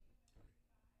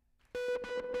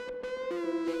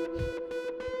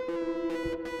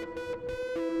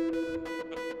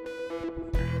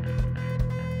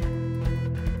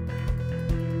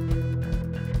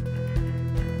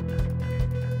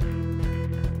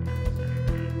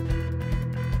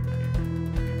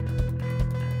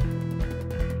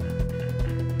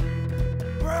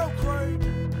Real cream,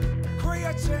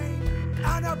 creatine,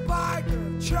 and a bag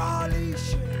of Charlie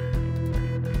Sheen.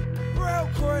 Real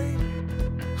cream,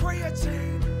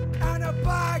 creatine, and a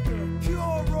bag of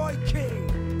pure Roy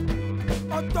Keane.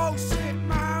 A dulcet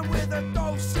man with a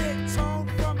dulcet tone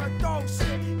from a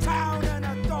dulcet town and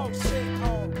a dulcet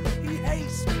home. He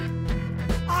hates me.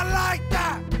 I like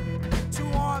that. Two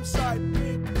arms like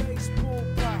big baseball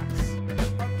bats.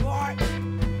 A bite,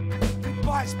 he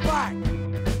bites back.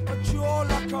 A jaw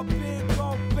like a big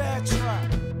old bear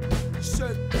trap.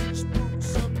 Said these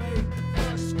boots are made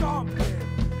for stomping,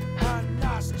 and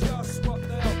that's just what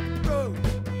they'll do.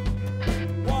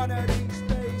 One of these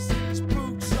days, these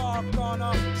boots are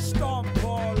gonna stomp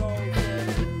all over you.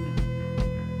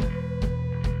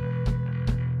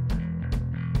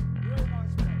 Real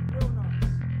nice, man, real nice.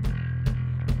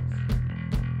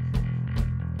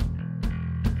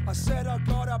 I said I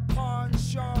got a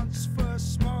penchant for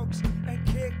smokes and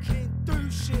kicking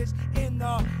douches in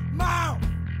the mouth.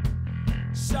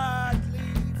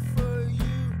 Sadly for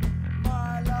you,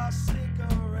 my last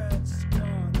cigarette's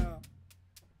gonna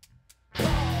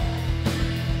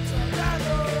to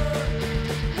leather,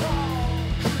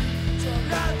 to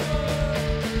leather, to leather,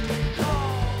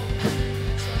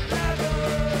 to leather,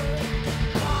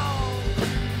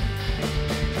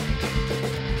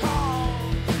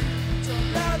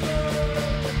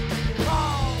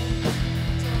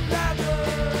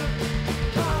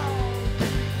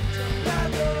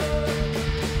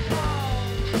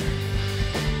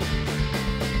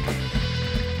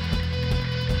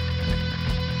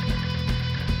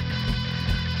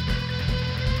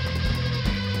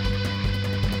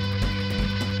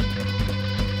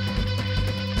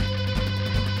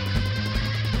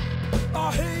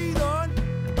 a heathen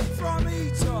from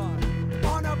Eton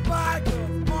on a bag of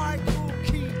Michael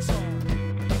Keaton.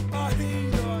 A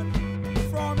heathen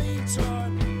from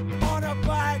Eton on a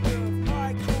bag of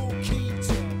Michael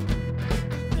Keaton.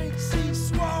 He thinks he's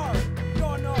suave,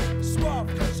 you're not suave,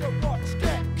 cause your watch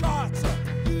get Carter.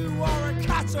 You are a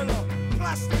catalogue,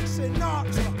 plastic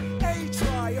Sinatra. A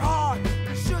try hard,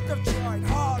 you should have tried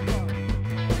harder.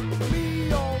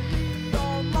 Me oh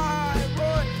my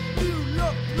Roy, you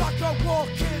look like a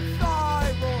walking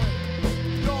thyroid.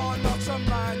 You're not a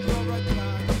man, you're a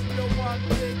gland. You're one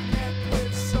big neck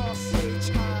with sausage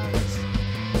hands.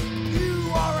 You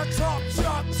are a top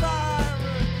shot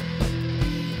tyrant.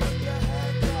 Even your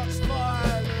haircut's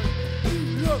violent. You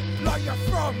look like you're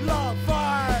from Love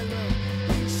Island.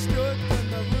 You stood when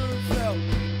the room fell.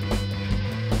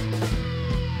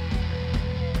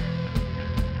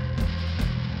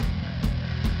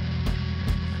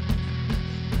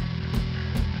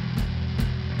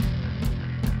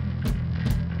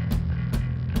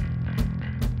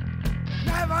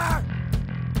 Never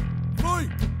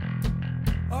fleet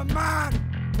a man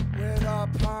with a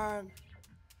plan.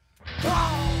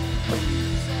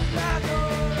 Concrete together,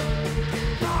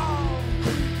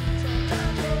 concrete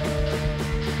together,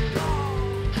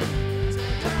 concrete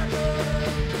together,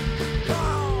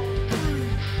 concrete,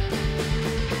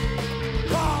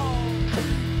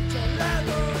 concrete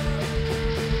together,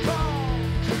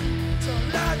 concrete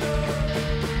together,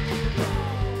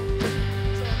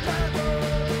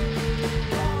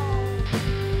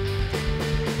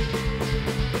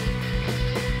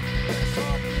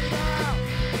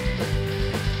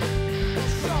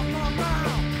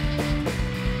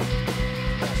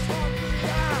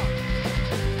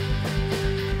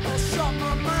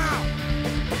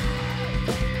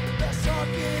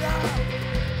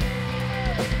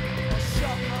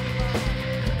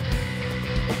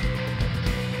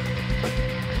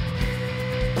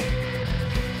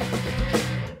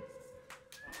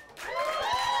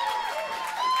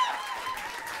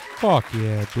 Fuck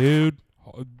yeah, dude.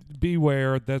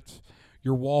 Beware, that's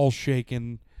your wall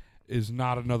shaking is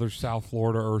not another South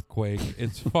Florida earthquake.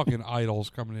 It's fucking Idols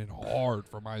coming in hard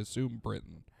from, I assume,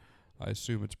 Britain. I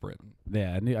assume it's Britain.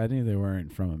 Yeah, I knew they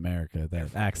weren't from America.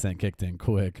 That accent kicked in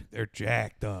quick. They're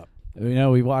jacked up. You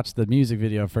know, we watched the music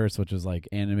video first, which was like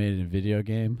animated and video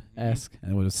game-esque,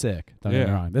 and it was sick. Don't get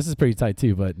me wrong. This is pretty tight,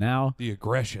 too, but now... The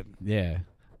aggression. Yeah.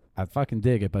 I fucking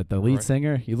dig it. But the lead Right.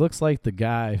 singer, he looks like the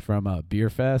guy from Beer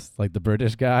Fest, like the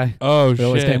British guy. Oh, He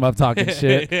always came up talking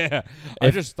shit. Yeah. I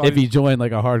If, just thought if he joined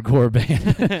like a hardcore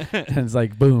band, and it's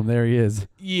like, boom, there he is.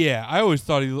 Yeah, I always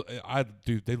thought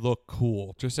dude, they look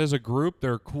cool. Just as a group,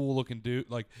 they're a cool looking dude.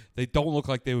 Like, they don't look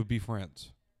like they would be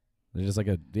friends. They're just like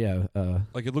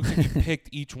Like, it looks like you picked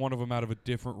each one of them out of a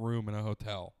different room in a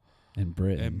hotel in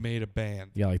Britain. and made a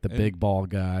band. Yeah, like the and- big ball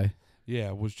guy. Yeah,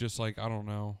 it was just like, I don't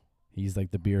know. He's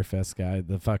like the Beer Fest guy,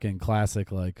 the fucking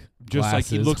classic like Just like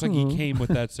he glasses. looks like he came with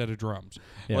that set of drums.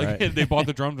 Yeah, like right. they bought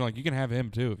the drums and like, you can have him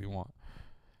too if you want.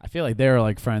 I feel like they were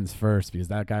like friends first because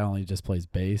that guy only just plays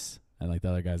bass and like the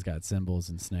other guy's got cymbals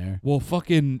and snare. Well,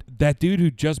 fucking that dude who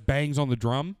just bangs on the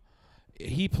drum,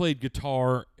 he played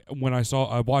guitar when I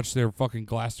watched their fucking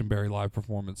Glastonbury live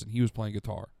performance, and he was playing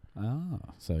guitar. Oh,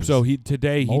 So he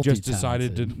just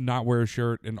decided to multi-talented. not wear a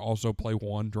shirt and also play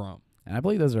one drum. and I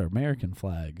believe those are American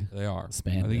flag They are.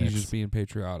 spandex. I think he's just being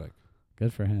patriotic.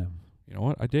 Good for him. You know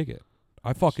what? I dig it.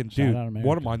 I fucking Shout dude. out One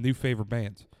America. of my new favorite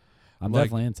bands. I'm Like,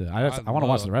 definitely into it. I want to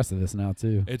watch love- the rest of this now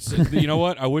too. It's you know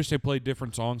what? I wish they played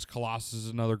different songs. Colossus is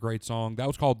another great song. That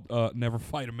was called "Never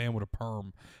Fight a Man with a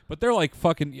Perm." But they're like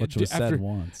fucking. Which was after, said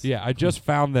once. Yeah, I just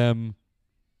found them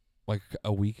like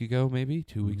a week ago, maybe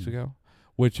 2 weeks Mhm. ago,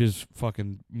 which is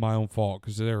fucking my own fault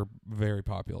because they're very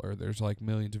popular. There's like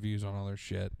millions of views on all their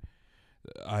shit.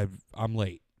 I'm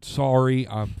late. Sorry,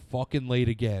 I'm fucking late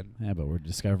again. Yeah, but we're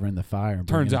discovering the fire. And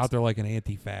Turns bringing out they're like an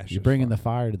anti-fascist. you're bringing the fucking-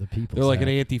 fire to the people. They're like an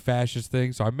Zach. anti-fascist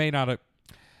thing, so I may not.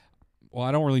 Well,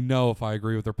 I don't really know if I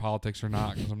agree with their politics or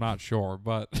not because I'm not sure,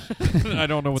 but I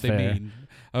don't know what That's they fair. mean.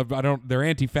 I don't. They're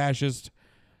anti-fascist.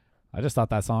 I just thought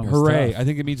that song was Hooray! tough. I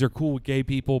think it means they're cool with gay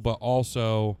people, but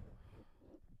also,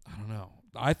 I don't know.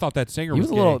 I thought that singer He was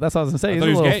was a gay. little. That's what I was gonna say. I He's thought a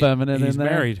he was little gay. feminine He's in there.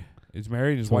 married. He's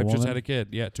married. His To a wife just woman? had a kid.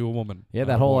 Yeah, to a woman. Yeah, not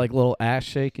that a whole boy. like little ass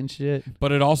shake and shit.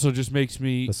 But it also just makes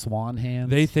me. The swan hands.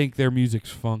 They think their music's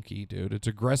funky, dude. It's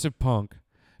aggressive punk,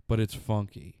 but it's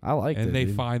funky. I like it. And they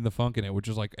dude. find the funk in it, which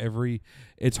is like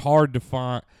it's hard to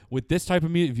find with this type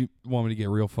of music. If you want me to get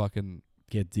real fucking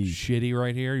get deep. shitty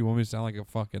right here, you want me to sound like a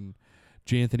fucking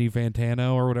J'Anthony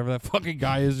Fantano or whatever that fucking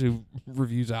guy is who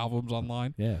reviews albums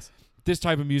online. Yes. This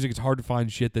type of music, it's hard to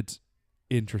find shit that's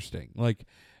interesting. Like,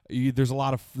 there's a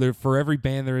lot of for every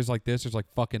band there is like this. There's like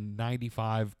fucking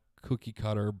 95 cookie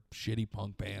cutter shitty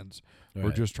punk bands who are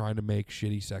Right. just trying to make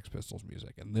shitty Sex Pistols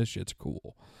music, and this shit's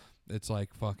cool. It's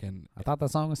like fucking. I thought that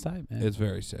song was tight, man. It's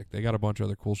very sick. They got a bunch of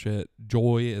other cool shit.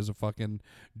 Joy is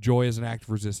an act of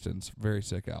resistance. Very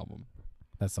sick album.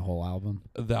 That's the whole album.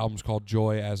 The album's called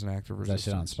Joy as an act of Is that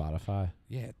resistance. shit on Spotify?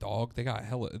 Yeah, dog. They got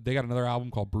another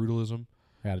album called Brutalism.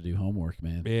 I got to do homework,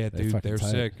 man. Yeah, dude, fucking they're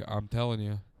tight. sick. I'm telling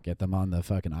you. Get them on the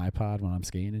fucking iPod when I'm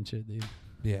skiing and shit, dude.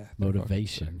 Yeah. they're fucking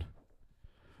Motivation. sick.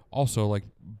 Also, like,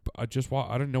 I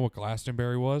didn't know what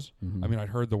Glastonbury was. Mhm. I mean, I'd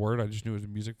heard the word. I just knew it was a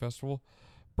music festival.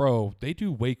 Bro, they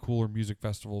do way cooler music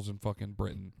festivals in fucking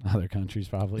Britain. Other countries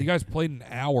probably. You guys played an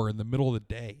hour in the middle of the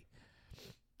day.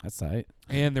 That's tight.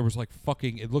 And there was like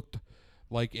it looked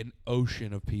like an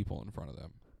ocean of people in front of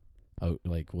them. Oh,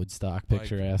 like Woodstock Like,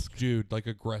 picturesque. Dude, like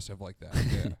aggressive like that.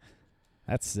 Yeah.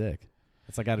 That's sick.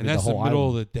 That's like got to And be that's the the whole middle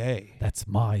island. of the day. That's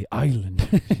my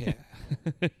island. Yeah.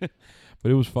 But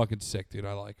it was fucking sick, dude.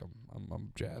 I like them.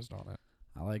 I'm jazzed on it.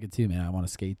 I like it too, man. I want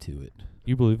to skate to it.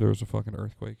 You believe there was a fucking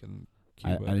earthquake in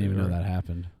I Cuba? didn't even know dude, that right?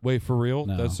 happened. Wait, for real?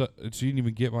 No. So you didn't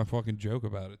even get my fucking joke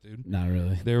about it, dude. Not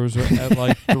really. There was at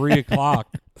like 3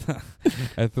 o'clock.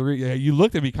 At 3, yeah, you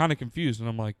looked at me kind of confused, and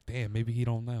I'm like, damn, maybe he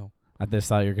don't know. I just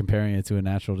thought you were comparing it to a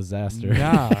natural disaster.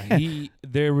 Nah,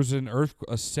 there was an a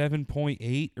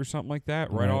 7.8 or something like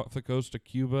that right Right. off the coast of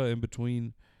Cuba in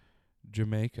between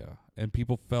Jamaica, and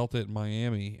people felt it in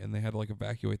Miami, and they had to like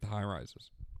evacuate the high rises.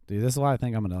 Dude, this is why I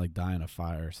think I'm gonna like die in a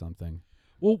fire or something.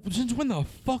 Well, since when the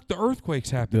fuck the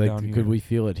earthquakes happen Like, down here? could we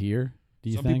feel it here? Do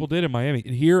you Some think? people did in Miami.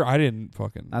 Here, I didn't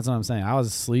fucking. That's what I'm saying. I was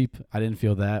asleep. I didn't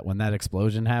feel that when that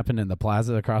explosion happened in the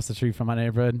plaza across the street from my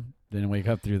neighborhood. Didn't wake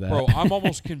up through that. Bro, I'm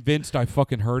almost convinced I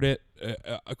fucking heard it.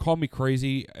 Call me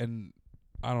crazy, and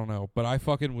I don't know, but I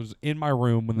fucking was in my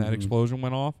room when that Mhm. explosion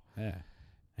went off. Yeah.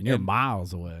 And you're And-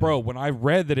 miles away. Bro, when I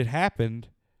read that it happened,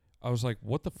 I was like,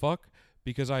 what the fuck?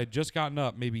 Because I had just gotten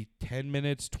up maybe 10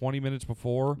 minutes, 20 minutes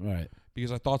before Right.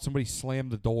 because I thought somebody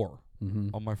slammed the door Mm-hmm.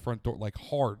 on my front door, like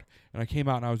hard. And I came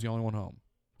out and I was the only one home.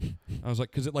 I was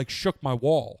like, because it like shook my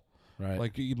wall. Right.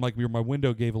 Like my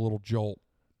window gave a little jolt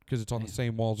because it's on the Damn.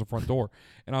 same wall as the front door.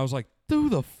 And I was like, who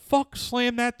the fuck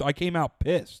slammed that? I came out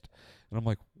pissed. And I'm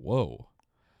like, whoa.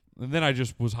 And then I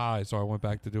just was high, so I went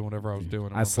back to doing whatever I was doing.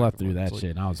 and I went back slept to through fucking that sleep. shit,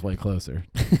 and I was way closer.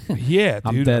 Yeah, dude.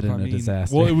 I'm dead I in a mean,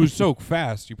 disaster. Well, it was so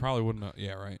fast, you probably wouldn't have.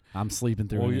 Yeah, right. I'm sleeping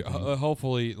through Well, anything.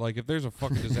 hopefully, like, if there's a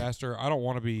fucking disaster, I don't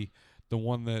want to be the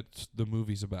one that the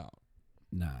movie's about.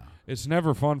 No. It's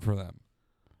never fun for them.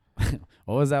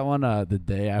 What was that one? The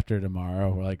day after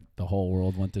tomorrow, where like the whole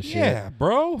world went to shit. Yeah,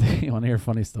 bro. You want to hear a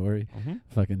funny story? Mm-hmm.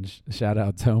 Fucking shout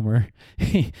out Tomer.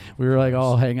 We were like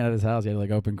all hanging at his house. He had like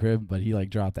open crib, but he like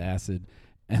dropped acid,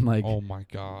 and like Oh my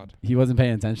god. he wasn't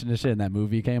paying attention to shit. And that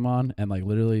movie came on, and like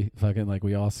literally fucking like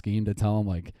we all schemed to tell him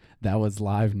like that was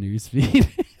live news feed.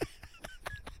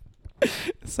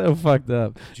 So fucked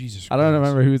up. Jesus. I don't Christ.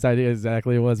 remember whose idea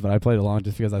exactly it was, but I played along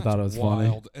just because I thought it was That's funny.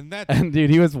 wild. And that And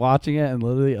dude, he was watching it, and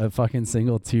literally a fucking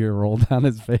single tear rolled down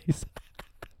his face.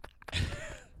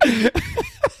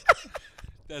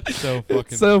 that's so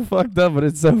fucking. So fucked up, but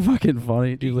it's so fucking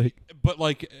funny, dude. Like, But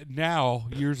like now,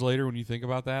 years later, when you think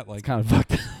about that, like it's kind of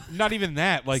fucked up. not even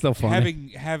that, like Still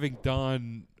funny. having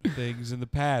done things in the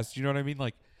past, you know what I mean?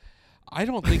 Like, I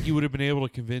don't think you would have been able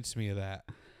to convince me of that.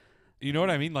 You know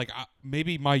what I mean? Like,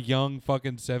 maybe my young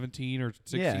fucking 17 or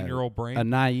 16-year-old brain. A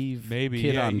naive Maybe,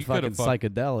 kid yeah, on you coulda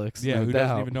fucking psychedelics. yeah, no who doubt.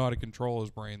 doesn't even know how to control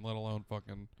his brain, let alone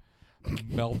fucking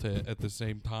melt it at the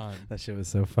same time. That shit was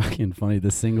so fucking funny. The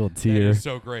single That tear. is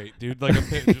so great, dude. Like,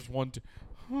 just one.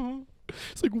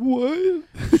 It's like what?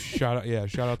 Shout out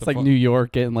It's to like New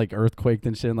York getting like earthquaked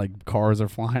and shit. And, like cars are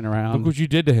flying Look around. what you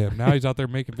did to him. Now he's out there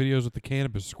making videos with the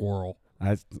cannabis squirrel.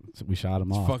 We shot him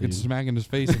He's off. fucking Dude. smacking his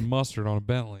face in mustard on a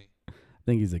Bentley. I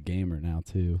think he's a gamer now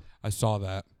too. I saw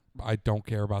that. I don't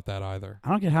care about that either. I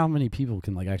don't get how many people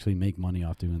can like actually make money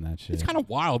off doing that shit. It's kind of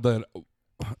wild that,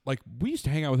 like, we used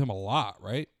to hang out with him a lot,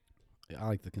 right? I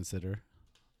like to consider.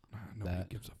 Nobody That.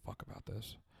 gives a fuck about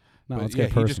this. No, But let's yeah,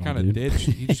 get he just personal, kind of dude. ditched.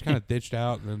 He just kind of ditched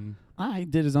out, and then He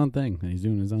did his own thing, and he's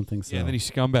doing his own thing. So. yeah, then he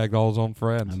scumbagged all his own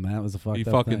friends. and that was a fucked He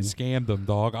up fucking thing. scammed them,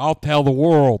 dog. I'll tell the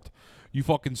world. You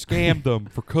fucking scammed them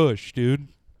for Kush, dude.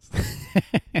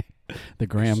 The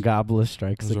Graham Gobbler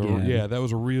strikes That was again. yeah, that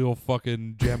was a real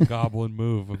fucking gem goblin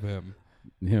move of him.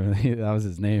 That was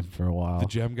his name for a while. The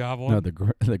gem goblin. No, the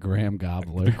Graham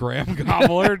Gobbler. The Graham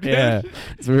Gobbler, dude. Yeah.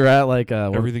 So we were at like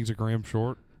Everything's a gram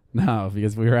short. no,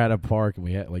 because we were at a park and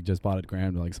we had like just bought a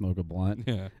Graham to like smoke a blunt.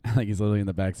 Yeah. Like he's literally in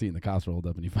the back seat and the cops rolled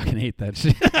up and he fucking ate that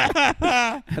shit.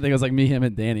 I think it was like me, him,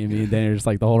 and Danny. And me and Danny were just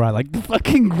like the whole ride, like the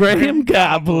fucking Graham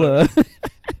Gobbler.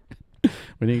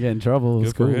 We didn't get in trouble. It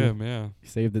was Good cool. for him, yeah. He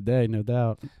saved the day, no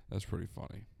doubt. That's pretty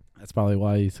funny. That's probably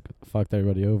why he's fucked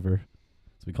everybody over.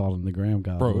 So we called him the Graham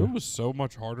Gobbler. Bro, it was so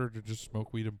much harder to just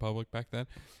smoke weed in public back then.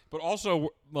 But also,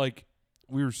 like,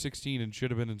 we were 16 and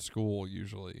should have been in school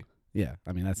usually. Yeah,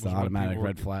 I mean that's the Was when automatic people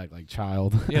red were- flag, like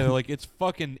child. Yeah, they're like, it's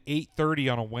fucking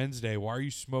 8:30 on a Wednesday. Why are you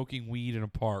smoking weed in a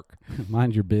park?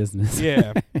 Mind your business.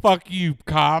 Yeah, fuck you,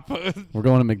 cop. We're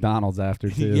going to McDonald's after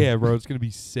too. Yeah, bro, it's going to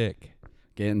be sick.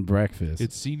 Getting breakfast.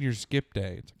 It's senior skip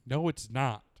day. It's like, no, it's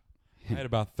not. I had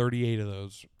about 38 of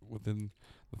those within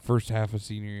the first half of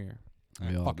senior year.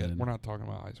 We all Fuck it. did. We're not talking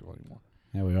about high school anymore.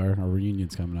 Yeah, we are. Our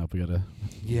reunion's coming up. We gotta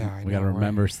Yeah, we gotta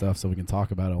remember stuff so we can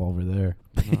talk about it while we're there.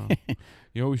 No.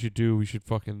 You know what we should do? We should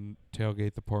fucking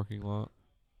tailgate the parking lot.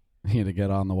 You gotta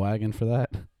get on the wagon for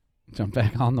that. Jump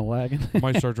back on the wagon.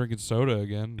 Might start drinking soda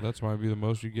again. That's might be the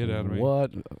most you get out of me.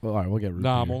 What? All right, we'll get root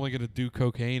Nah, I'm beer. only gonna do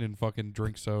cocaine and fucking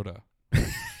drink soda.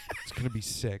 It's gonna be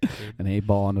sick, dude. An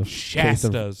 8-ball and a case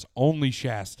of Shastas, only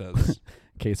Shastas.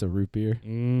 root beer.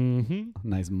 Mm-hmm.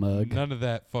 Nice mug. None of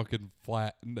that fucking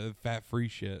fat-free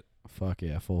shit. Fuck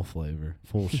yeah, full flavor,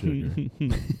 full sugar.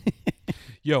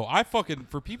 Yo, I fucking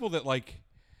for people that like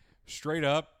straight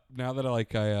up now that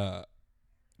I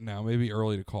now maybe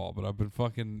early to call, but I've been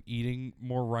fucking eating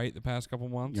more right the past couple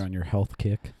months. You're on your health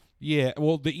kick. Yeah,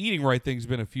 well, the eating right thing's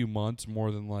been a few months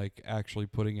more than like actually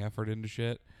putting effort into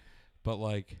shit. But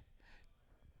like,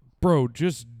 bro,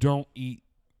 just don't eat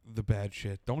the bad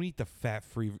shit. Don't eat the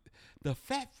fat-free. The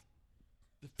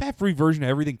fat-free version of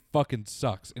everything fucking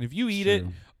sucks. And if you eat it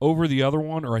True. over the other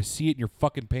one, or I see it in your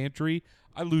fucking pantry,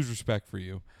 I lose respect for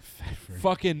you. Fat-free.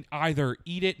 Fucking either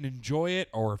eat it and enjoy it,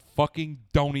 or fucking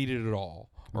don't eat it at all.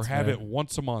 Or That's have fair. it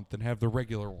once a month and have the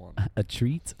regular one. A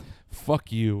treat?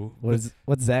 Fuck you. What's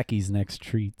Zacky's next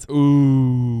treat?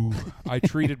 Ooh. I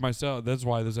treated myself. That's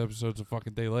why this episode's a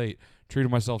fucking day late.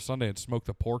 Treated myself Sunday and smoked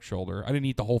the pork shoulder. I didn't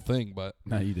eat the whole thing, but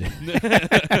No, you did.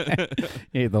 that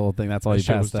You ate the whole thing. That's why you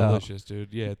shit was passed out. delicious,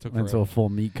 dude. Yeah, it took Went to forever. a full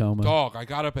meat coma Dog, I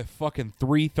got up at fucking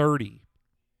 3:30.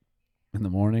 in the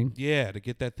morning. Yeah, to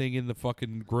get that thing in the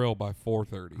fucking grill by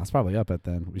 4:30. I was probably up at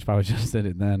then. We probably just did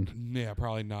it then. Yeah,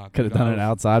 probably not. Could have dude. done I it was-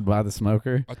 outside by the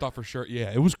smoker. I thought for sure.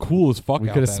 Yeah, it was cool as fuck. We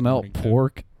out could have that smelt morning, too.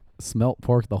 pork smelt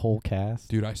pork the whole cast.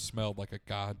 Dude, I smelled like a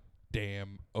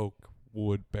goddamn oak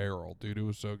wood barrel. Dude, it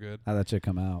was so good. How'd that shit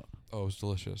come out? Oh, it was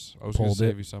delicious. I was going to Pulled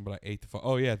it. save you some, but I ate the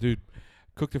Oh, yeah, dude.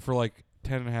 Cooked it for like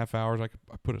 10 and a half hours. I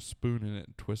put a spoon in it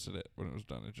and twisted it. When it was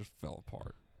done, it just fell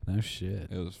apart. No shit.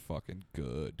 It was fucking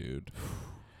good, dude.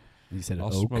 You said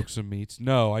I'll oak? smoke some meats.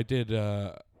 No, I did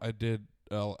a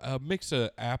mix of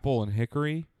apple and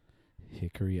hickory.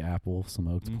 Hickory apple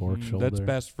smoked pork Mhm. shoulder. That's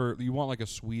best for, you want like a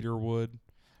sweeter wood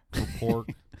for pork.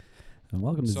 And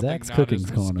welcome to Something Zach's not Cooking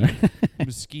as Corner.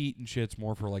 Mesquite and shit's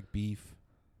more for like beef,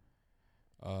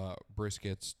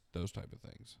 briskets, those type of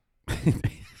things.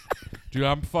 Dude,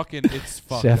 I'm fucking, it's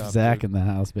fucked Chef up. Zach dude. in the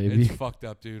house, baby. It's fucked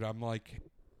up, dude. I'm like,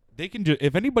 they can just,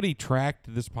 if anybody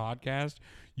tracked this podcast,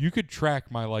 you could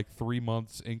track my like 3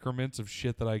 months increments of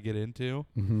shit that I get into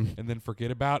Mm-hmm. and then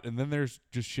forget about. And then there's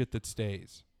just shit that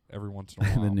stays every once in a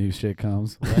And while. the new shit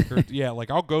comes. Records. Yeah,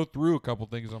 like I'll go through a couple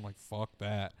things and I'm like, fuck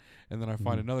that. And then I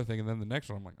find Mhm. another thing and then the next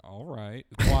one I'm like, all right.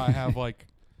 That's why I have like,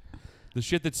 the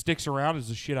shit that sticks around is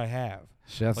the shit I have.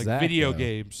 Chef Like Zach, video though.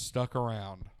 games stuck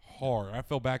around hard. I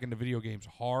fell back into video games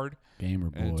hard. Gamer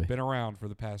And it's boy. been around for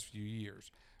the past few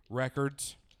years.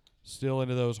 Records, still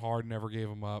into those hard, never gave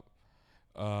them up.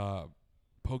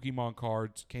 Pokemon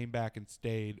cards came back and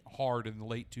stayed hard in the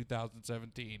late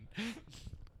 2017.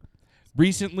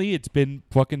 Recently, it's been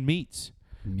fucking meats.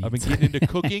 I've been Meats. getting into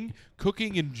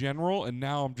cooking in general, and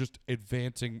now I'm just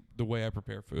advancing the way I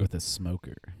prepare food. With a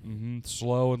smoker.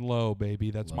 Slow and low,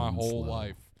 baby. That's Low my and whole slow.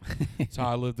 life. That's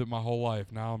how I lived it my whole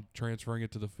life. Now I'm transferring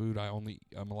it to the food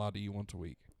I'm allowed to eat once a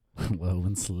week. Low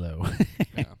and slow.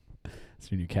 Yeah.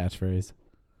 That's your new catchphrase.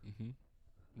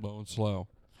 Low and slow.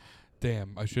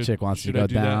 Damn, I should. Chick wants to should I go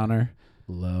do that? downer.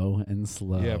 Low and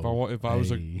slow. Yeah, if I was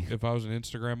Hey. if I was an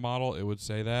Instagram model, it would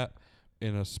say that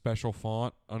in a special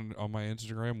font on my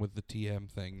Instagram with the TM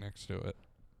thing next to it.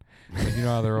 Like, you know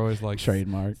how they're always like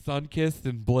Trademark. sun-kissed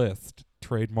and blissed,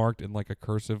 trademarked in like a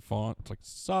cursive font. It's like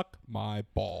suck my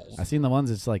balls. I seen the ones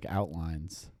that's like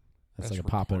outlines. That's That's like a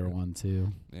popular retarded. one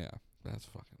too. Yeah, that's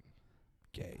fucking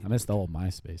gay. I miss the old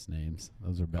MySpace names.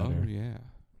 Those are better. Oh yeah.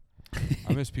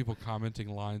 I miss people commenting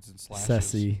lines and slashes.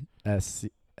 Sessy, SEXI,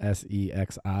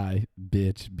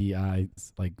 bitch, BI,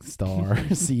 like star,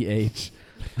 CH.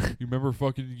 You remember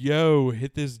fucking,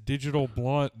 hit this digital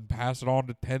blunt and pass it on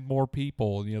to 10 more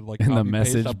people. And you had like And the copy-paste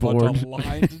message a bunch of board.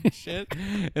 lines and shit.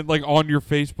 And like on your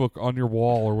Facebook, on your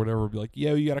wall or whatever, be like,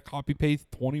 you got to copy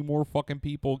paste 20 more fucking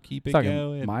people. Keep it Talking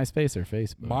going. MySpace or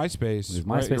Facebook? MySpace. Because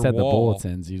right, MySpace your had the wall.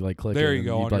 bulletins. You like click There it you and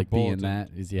go, you'd on your like be in bulletin. that.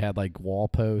 Is you had like wall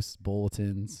posts,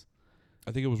 bulletins.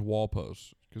 I think it was wall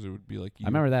posts because it would be like, I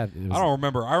remember that. It was, I don't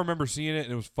remember. I remember seeing it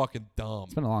and it was fucking dumb.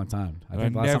 It's been a long time. I And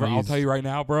think last time I'll used- tell you right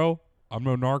now, bro, I'm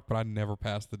no narc, but I never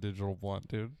passed the digital blunt,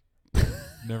 dude.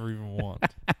 Never even once.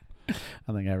 I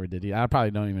think I ever did. I probably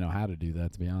don't even know how to do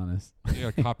that, to be honest. You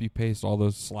gotta copy paste all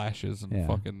those slashes and Yeah.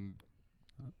 fucking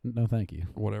No, thank you.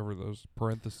 whatever those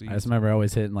parentheses. I just remember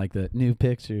always hitting like the new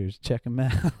pictures, check them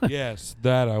out. Yes,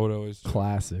 that I would always do,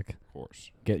 Classic. of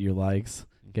course. Get your likes,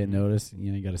 get Mhm. noticed.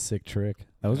 You know, you got a sick trick.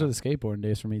 Those Yeah. are the skateboarding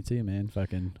days for me too, man.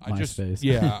 Fucking I just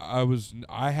MySpace.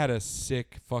 I had a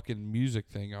sick fucking music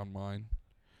thing on mine.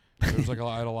 There was like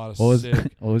I had a lot of What was sick.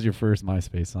 what was your first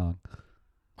MySpace song?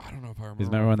 I don't know if I remember. Because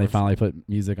remember my when they first- finally put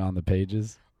music on the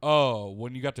pages? Oh,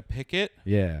 when you got to pick it.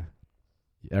 Yeah.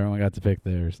 Everyone got to pick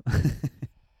theirs. I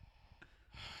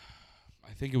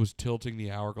think it was "Tilting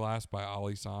the Hourglass" by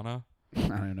Ali Sana. I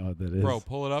don't know what that is. Bro,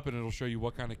 pull it up and it'll show you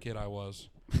what kind of kid I was.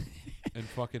 And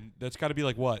fucking, that's got to be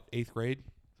like what, 8th grade,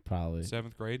 Probably.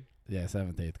 7th grade. Yeah,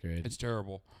 7th, 8th grade. It's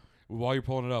terrible. While you're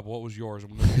pulling it up, what was yours?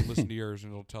 And we're going to listen to yours,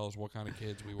 and it'll tell us what kind of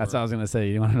kids we were. That's what I was going to say.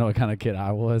 You want to know what kind of kid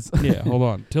I was? Yeah, hold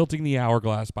on. "Tilting the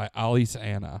Hourglass" by Ali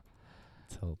Sana.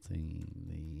 Tilting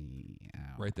the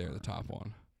hour. Right there, the top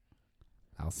one.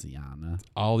 Alciana.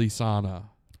 Ali Sana.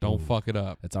 Don't Ooh. fuck it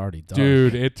up. It's already dark.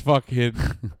 Dude, it's fucking...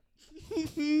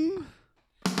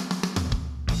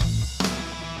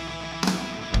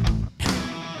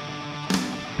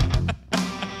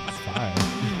 It's fire.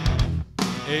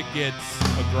 It gets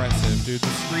aggressive, dude. The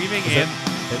screaming Is and...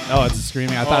 Oh, it's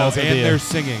screaming. I thought it was going to and be they're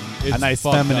singing. It's a nice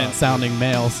fucked feminine up, sounding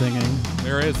male singing. dude.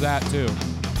 There is that, too.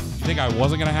 You think I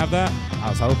wasn't going to have that? I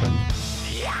was hoping.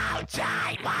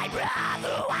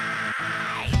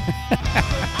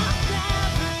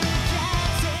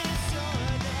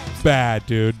 Bad,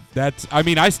 dude. That's... I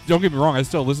mean, don't get me wrong. I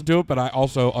still listen to it, but I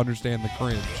also understand the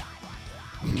cringe.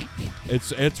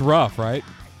 It's rough, right?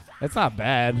 It's not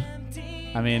bad.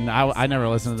 I mean, I never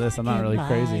listened to this. I'm not really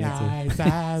crazy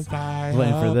into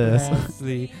waiting for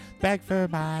this. Beg for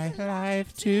my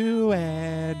life to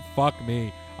end. Fuck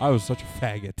me. I was such a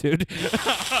faggot, dude.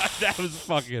 That was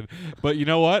fucking. But you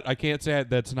know what? I can't say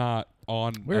that's not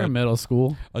on We're in middle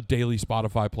school. a daily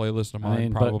Spotify playlist of mine.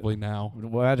 mean, but- probably now.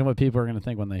 Imagine what people are going to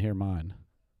think when they hear mine.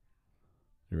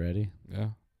 You ready? Yeah,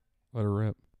 let her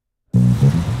rip.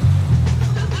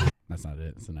 That's not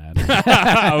it. It's an ad.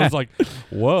 I was like,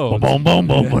 whoa. boom, boom,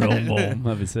 boom, boom, boom, boom.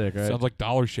 That'd be sick, right? Sounds like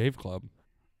Dollar Shave Club.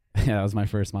 Yeah, that was my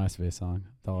first MySpace song.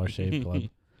 Dollar Shave Club.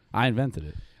 I invented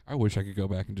it. I wish I could go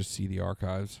back and just see the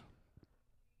archives.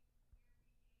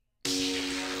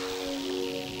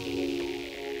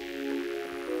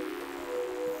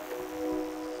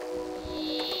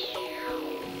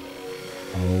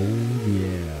 Oh,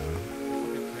 yeah.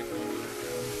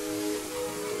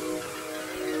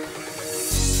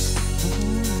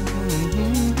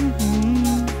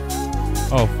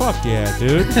 Oh, fuck yeah,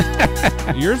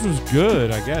 dude. Yours was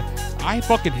good, I guess. I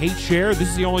fucking hate Cher. This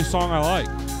is the only song I like.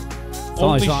 the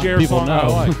only song Cher people song I know.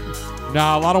 like.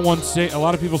 Nah, a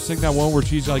lot of people sing that one where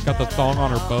she's like got the thong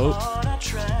on her boat.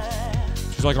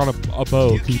 She's like on a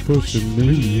boat. Keep pushing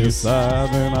me aside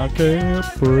and I can't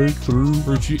break through.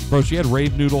 Bro, she had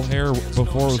rave noodle hair before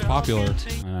it was popular.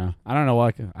 I don't know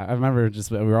what. I remember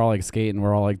just we were all like skating.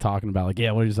 We're all like talking about like,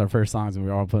 yeah, what is our first songs? And we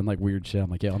were all putting like weird shit. I'm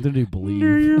like, yeah, I'm gonna do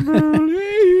Believe.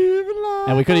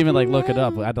 And we couldn't even like look it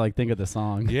up. I had to like think of the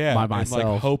song Yeah, by and, myself.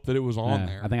 like, hope that it was on Yeah,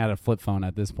 there. I think I had a flip phone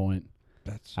at this point.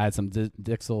 That's I had some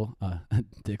Dixel.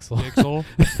 Dixel.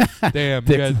 Damn,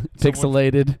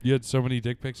 Pixelated. you had so many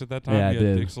dick pics at that time. Yeah, I you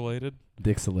had did. Dixelated.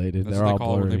 Dixelated. That's They're what all they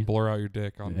call it when they blurry. blur out your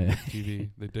dick on Yeah. TV.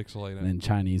 They dixelate And it. then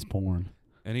Chinese porn.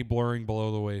 Any blurring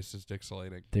below the waist is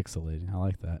dixelating. Dixelating. I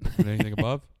like that. And anything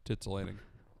above, titselating.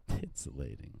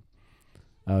 Pixelating.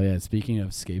 Oh yeah. Speaking of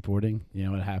skateboarding, you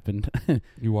know what happened?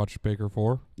 You watched Baker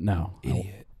 4? No.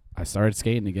 Idiot. I started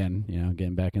skating again. You know,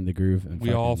 getting back in the groove. And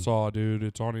We all fucking saw, dude.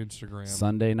 It's on Instagram.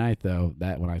 Sunday night though.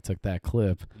 That when I took that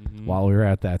clip. Mhm. While we were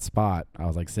at that spot, I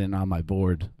was like sitting on my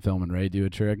board filming Ray do a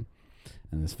trick,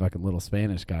 and this fucking little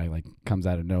Spanish guy like comes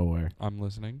out of nowhere. I'm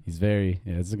listening. He's very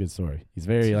it's a good story. He's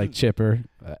very like chipper,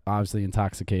 obviously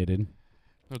intoxicated,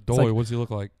 Doy, like- what does he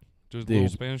look like? Just a little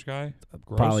Dude, Spanish guy?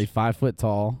 Gross? probably 5 foot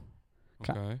tall,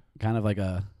 Okay. kind of like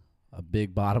a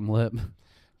big bottom lip.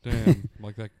 Damn.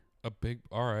 Like that. A big.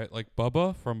 All right. Like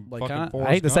Bubba from Like fucking kinda, Forrest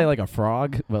I hate to Gump? say like a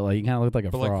frog, but like he kind of looked like a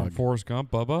But like frog. from Forrest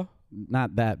Gump, Bubba?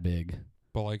 Not that big.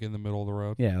 But like in the middle of the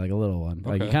road? Yeah, like a little one.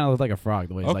 Like he Okay. kind of looked like a frog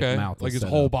the way his Okay. like mouth was Like his set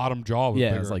whole up. bottom jaw was Yeah,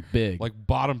 bigger. it was like big. Like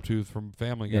Bottom Tooth from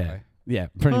Family Guy. Yeah. Yeah,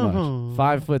 pretty much.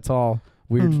 5 foot tall,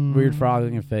 weird frog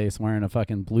looking face, wearing a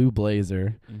fucking blue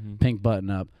blazer, Mhm. pink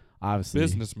button up, obviously.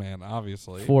 Businessman,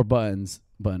 obviously. 4 buttons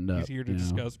buttoned up. He's here to you know,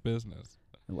 discuss business.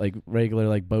 like regular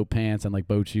like boat pants and like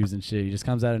boat shoes and shit. He just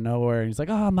comes out of nowhere and he's like,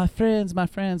 "Oh, my friends,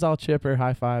 all chipper,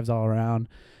 high fives all around."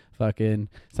 Fucking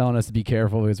telling us to be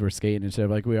careful because we're skating and shit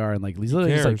like we are, and like he's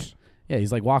literally just like, Cares. yeah,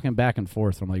 he's like walking back and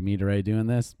forth from like me to Ray doing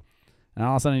this. And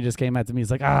all of a sudden he just came out to me.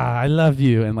 He's like, I love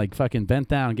you. And like fucking bent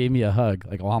down and gave me a hug.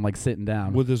 Like while I'm like sitting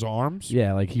down. With his arms?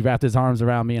 Yeah, like he wrapped his arms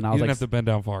around me and I He was didn't like, have to bend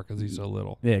down far because he's so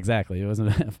little. yeah, exactly. It wasn't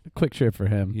a quick trip for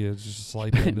him. Yeah, it's just a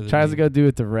slight bend to the Tries to knee. go do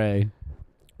it to Ray.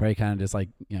 Ray kind of just like,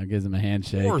 you know, gives him a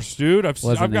handshake. Of course, dude. I've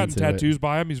Wasn't gotten into tattoos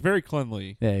by him. He's very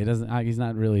cleanly. Yeah, he doesn't. He's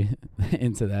not really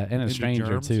into that, and a Into stranger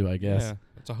germs. too, I guess. Yeah,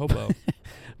 it's a hobo.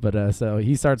 But so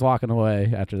he starts walking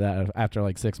away after that. After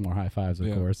like 6 more high fives, of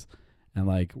Yeah. course. And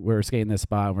like we're skating this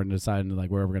spot, and we're deciding to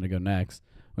like where we're gonna go next.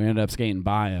 We ended up skating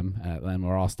by him, and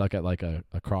we're all stuck at like a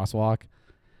crosswalk.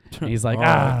 And he's like, All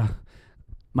right.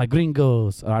 my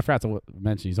gringos. Oh, I forgot to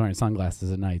mention he's wearing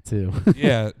sunglasses at night too.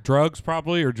 Yeah, drugs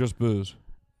probably or just booze?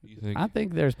 You think? I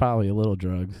think there's probably a little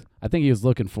drugs. I think he was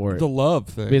looking for it. The love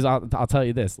thing. Because I'll tell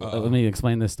you this. Uh-oh. Let me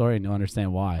explain this story and you'll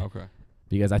understand why. Okay.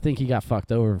 Because I think he got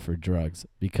fucked over for drugs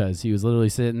because he was literally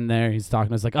sitting there. He's talking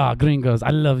to us like, gringos,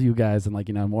 I love you guys. And like,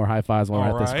 you know, more high fives while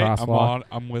All we're at this right, crosswalk.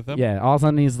 I'm with him. Yeah. All of a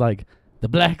sudden he's like, the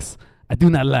blacks, I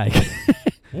do not like.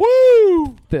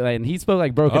 Woo! And he spoke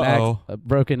like Uh-oh.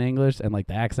 broken English and like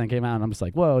the accent came out. And I'm just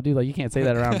like, whoa, dude, like you can't say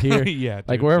that around here. Yeah. Dude.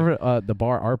 Like wherever the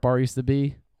art bar used to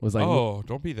be was like, Oh,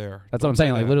 don't be there. that's Don't what I'm say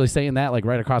saying. Like that. literally saying that like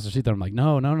right across the street there. I'm like,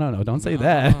 no, don't say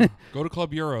that. Go to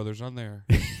Club Euro. There's none there.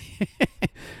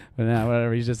 But now,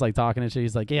 whatever, he's just like talking and shit.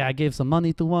 He's like, yeah, I gave some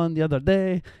money to one the other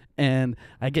day, and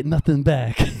I get nothing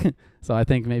back. So I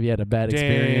think maybe he had a bad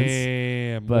experience.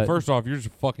 Damn. Well, But- first off, you're just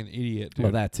a fucking idiot, dude.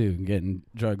 Well, that too, getting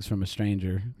drugs from a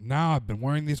stranger. Now I've been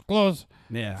wearing these clothes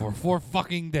Yeah. for 4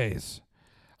 fucking days.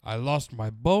 I lost my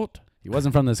boat. He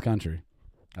wasn't from this country.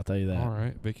 I'll tell you that. All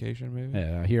right, vacation maybe.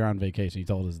 Yeah, here on vacation, he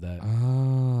told us that.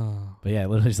 Ah. But yeah,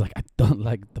 literally, he's like, I don't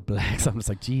like the blacks. I'm just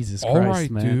like, Jesus All Christ,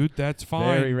 right, man. dude, that's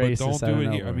fine. Very but racist don't out do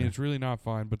of it here. I mean, nowhere. it's really not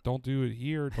fine, but don't do it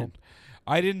here. Don't.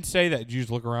 I didn't say that. Did you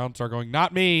just look around and start going,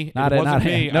 not me. Not it it, wasn't not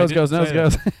me. it. Nose goes, nose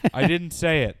goes. I didn't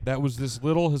say it. That was this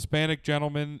little Hispanic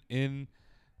gentleman in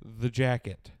the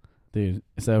jacket. Dude,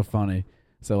 so funny.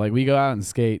 So, like, we go out and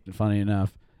skate, funny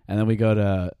enough, and then we go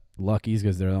to Lucky's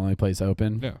because they're the only place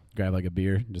open. Yeah. Grab, like, a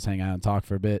beer, just hang out and talk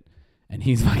for a bit. And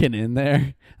he's fucking in there,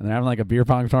 and they're having, like, a beer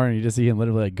pong tournament, and you just see him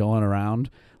literally, like, going around,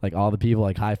 like, all the people,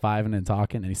 like, high-fiving and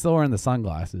talking, and he's still wearing the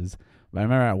sunglasses. But I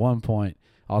remember at one point,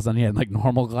 all of a sudden he had, like,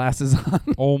 normal glasses on.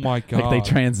 Oh, my God. Like, they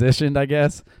transitioned, I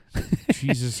guess.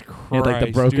 Jesus Christ. He had, like,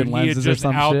 the broken dude, lenses he or had just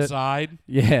some shit. outside.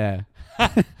 Yeah.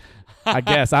 I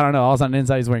guess. I don't know. All of a sudden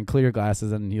inside he's wearing clear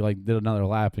glasses, and he, like, did another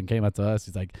lap and came up to us.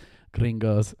 He's like,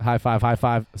 gringos, high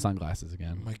five, sunglasses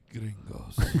again. My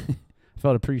gringos.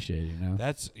 Felt appreciated, you know?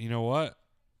 That's, you know what?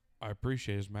 I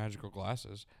appreciate his magical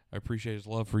glasses. I appreciate his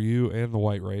love for you and the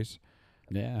white race.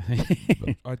 Yeah.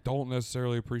 I don't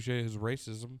necessarily appreciate his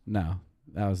racism. No.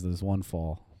 That was this one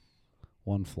flaw,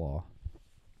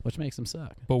 which makes him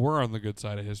suck. But we're on the good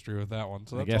side of history with that one.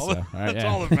 So I that's guess all so. that, All right, that's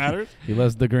yeah. all that matters. He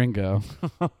loves the gringo.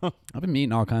 I've been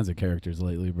meeting all kinds of characters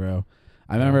lately, bro.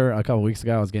 I remember a couple weeks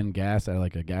ago I was getting gas at,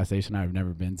 like, a gas station I've never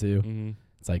been to. Mm-hmm.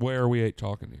 It's like, where are we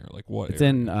talking here? Like what? it's area?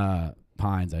 in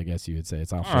Pines, I guess you would say.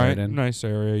 It's off All right, Sheridan. nice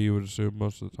area. You would assume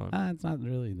most of the time. It's not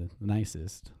really the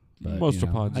nicest. But, Most you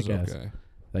of know, Pines I is guess. okay.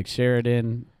 Like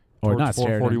Sheridan, or Towards not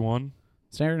Sheridan. 441.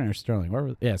 Sheridan or Sterling? Where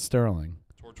was, yeah, Sterling.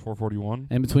 Towards 441.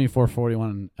 In between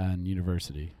 441 and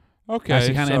University. Okay,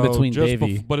 Actually, kinda in so between just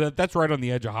Davie. But that's right on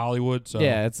the edge of Hollywood. So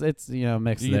Yeah, it's mixed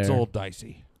it's there. a little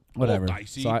dicey. Whatever. A little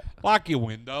dicey. So Lock your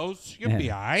windows. You'll be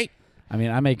Yeah. all right. I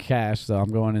mean, I make cash, so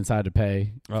I'm going inside to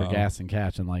pay for Uh-oh. gas and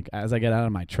catch. And, like, as I get out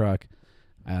of my truck,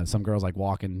 some girl's, like,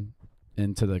 walking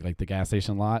into the gas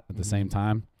station lot at the Mhm. same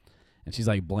time, and she's,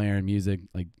 like, blaring music,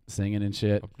 like, singing and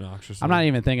shit. Obnoxious. I'm not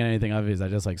even thinking anything of it. I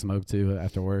just, like, smoke too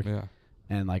after work. Yeah.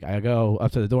 And, like, I go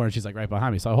up to the door, and she's, like, right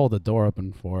behind me. So I hold the door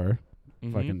open for her.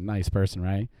 Mhm. Fucking nice person,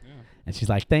 right? Yeah. And she's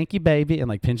like, "Thank you, baby," and,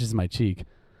 like, pinches my cheek.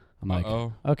 I'm like,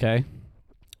 Uh-oh. okay,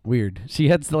 weird. She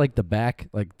heads to, like, the back,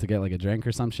 like, to get, like, a drink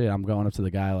or some shit. I'm going up to the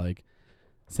guy, like,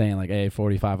 saying, like, "Hey,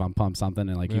 45 on pump something,"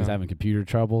 and, like, he was Yeah. having computer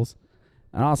troubles.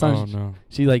 And all of a sudden, Oh no.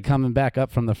 she, like, coming back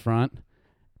up from the front,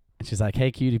 and she's like,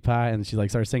 "Hey, cutie pie," and she, like,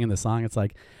 starts singing the song. It's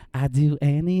like, "I do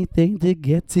anything to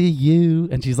get to you,"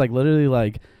 and she's, like, literally,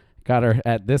 like, got her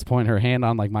at this point her hand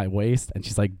on, like, my waist, and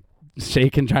she's, like,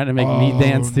 shaking, trying to make me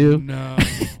dance too. No.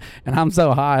 And I'm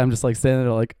so high, I'm just, like, standing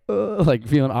there, like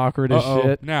feeling awkward as Uh-oh.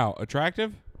 shit. Now,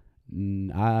 attractive?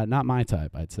 Not my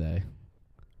type, I'd say.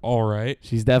 All right.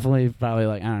 She's definitely probably,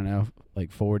 like, I don't know,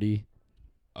 like 40.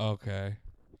 Okay.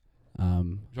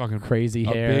 Talking Crazy a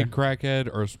hair. big crackhead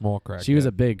or a small crackhead? She was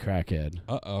a big crackhead.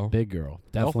 Uh-oh. Big girl.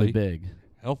 Definitely Healthy. big.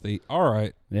 Healthy. All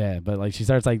right. Yeah, but, like, she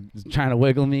starts, like, trying to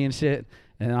wiggle me and shit.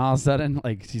 And then all of a sudden,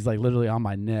 like, she's, like, literally on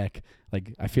my neck.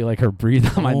 Like, I feel like her breathe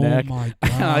on my neck. Oh, my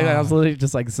And God. I was literally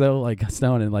just, like, so, like,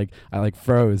 stoned, and, like, I, like,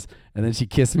 froze. And then she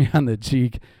kissed me on the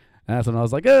cheek. And that's when I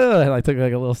was like, ugh. And I took,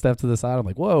 like, a little step to the side. I'm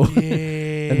like, whoa.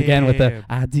 And again with the,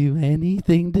 "I do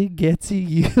anything to get to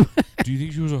you." Do you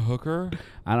think she was a hooker?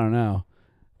 I don't know.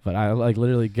 But I, like,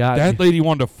 literally got That lady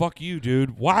wanted to fuck you,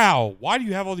 dude. Wow. Why do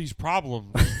you have all these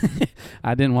problems?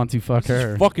 I didn't want to fuck This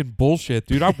her. is fucking bullshit,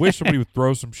 dude. I wish somebody would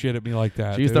throw some shit at me like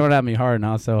that. She was dude. throwing at me hard, and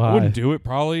I was so I high. wouldn't do it,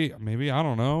 probably. Maybe. I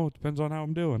don't know. It depends on how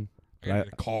I'm doing. I gotta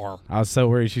get a car. I was so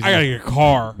worried she's I gotta get a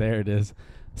car. There it is.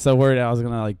 So worried I was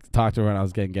gonna, like, talk to her when I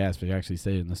was getting gas, but she actually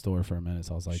stayed in the store for a minute.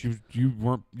 So I was like, You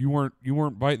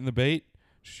weren't biting the bait.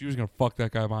 She was gonna fuck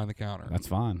that guy behind the counter. "That's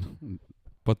fine."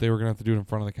 But they were gonna have to do it in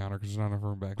front of the counter because there's not enough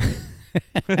room back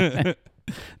there.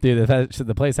 Dude,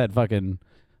 the place had fucking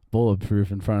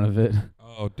bulletproof in front of it.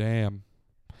 Oh damn,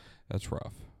 that's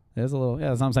rough. There's a little, yeah,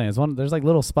 that's what I'm saying. There's, like,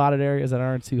 little spotted areas that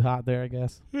aren't too hot there, I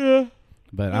guess. Yeah.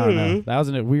 But I don't know. That was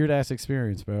a weird ass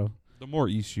experience, bro. The more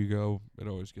east you go, it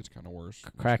always gets kind of worse.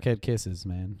 Crackhead kisses,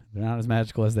 man. They're not as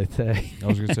magical as they say. I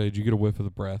was gonna say, did you get a whiff of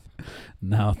the breath?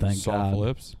 No, thank Soft God.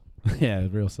 lips. Yeah,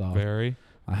 real soft. Very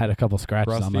I had a couple scratches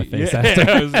crusty. on my face Yeah,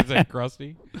 after. I was gonna say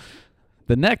crusty.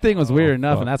 The neck thing was Oh, weird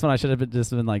enough, fuck. and that's when I should have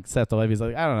just been, like, set the way. He's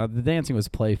like, I don't know. The dancing was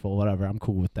playful, whatever. I'm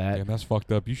cool with that. Damn, that's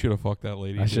fucked up. You should have fucked that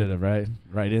lady. I dude. should have,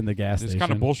 right in the gas It's station.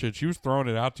 kind of bullshit. She was throwing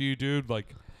it out to you, dude.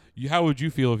 Like, how would you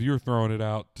feel if you were throwing it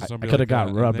out to I somebody? could have like got that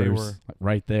and they rubbers were-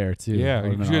 right there too. Yeah,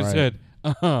 Would've you been should have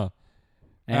all said,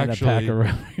 and a pack actually, of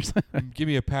rubbers. give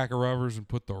me a pack of rubbers and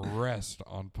put the rest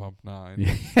on pump 9.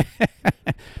 Yeah.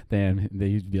 Damn,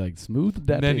 they'd be like, smooth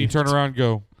that. And then you bitch. turn around and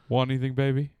go, want anything,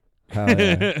 baby? Hell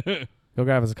yeah. Go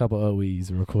grab us a couple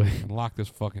OEs real quick. And lock this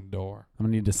fucking door. I'm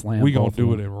gonna need to slam. We gonna both do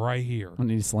of it them. in right here. I'm gonna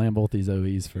need to slam both these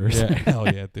OEs first. Yeah,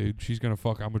 hell yeah, dude. She's gonna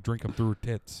fuck. I'm gonna drink them through her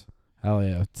tits. Hell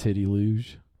yeah, titty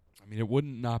luge. mean, it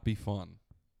wouldn't not be fun.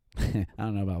 I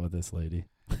don't know about with this lady.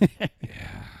 Yeah.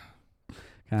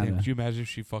 Damn, Kinda. could you imagine if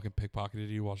she fucking pickpocketed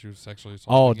you while she was sexually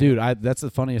Oh, assaulting you? dude, that's the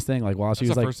funniest thing. Like while she That's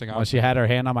was the like, first thing I while was she had her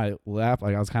hand on my lap,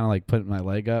 like I was kind of like putting my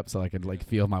leg up so I could like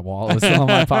feel my wallet was still in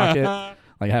my pocket,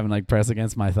 like having like press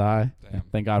against my thigh. Damn.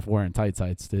 Thank God for wearing tights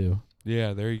too.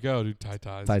 Yeah, there you go, dude.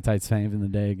 Tie-ties. Tights fame in the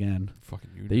day again. Fucking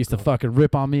you and They your used to girl- fucking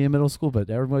rip on me in middle school, but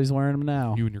everybody's wearing them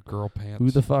now. You and your girl pants. Who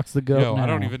the fuck's the goat Yo, now? I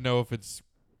don't even know if it's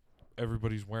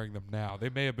everybody's wearing them now. They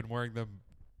may have been wearing them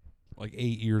like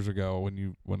 8 years ago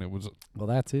when it was. Well,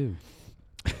 that too.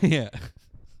 Yeah.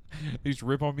 They used to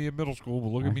rip on me in middle school, but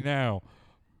look at me now.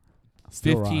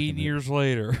 Still 15 rocking it. years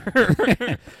later.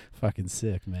 Fucking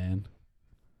sick, man.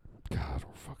 God,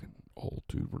 we're fucking old,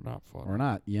 dude. We're not funny. We're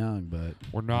not young, but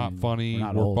We're not I mean, funny. we're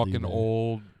not We're old fucking either.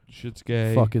 old. Shit's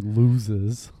gay. fucking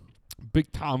losers.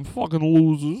 Big time fucking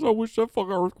losers. I wish that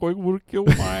fucking earthquake would have killed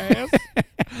my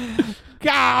ass.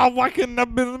 God, why couldn't I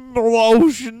have been in the middle of the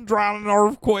ocean drowning an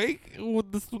earthquake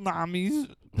with the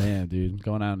tsunamis? Damn, dude,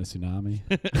 going out in a tsunami.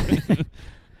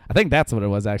 I think that's what it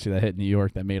was actually that hit New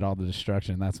York that made all the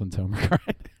destruction. That's when Tomer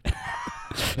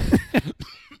cried.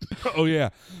 Oh, yeah.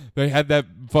 They had that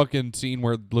fucking scene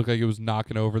where it looked like it was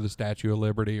knocking over the Statue of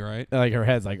Liberty, right? Like her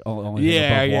head's like only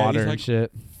Yeah, above yeah, water he's and like-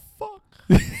 shit. Fuck.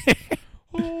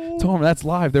 Oh. Tomer, that's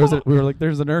live. There was we were like,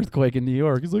 there's an earthquake in New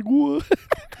York. He's like, what?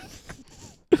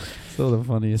 Still the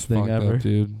funniest thing Fucked ever. up,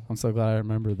 dude. I'm so glad I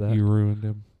remembered that. You ruined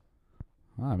him.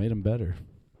 I made him better.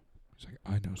 He's like,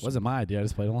 I know. Wasn't my idea. I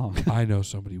just played along. I know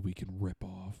somebody we can rip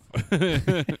off.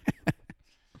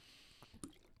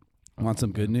 Want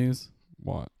some good news?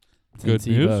 What? Tim Good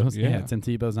news? Tebow's- Yeah. Tim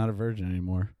Tebow's not a virgin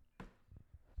anymore.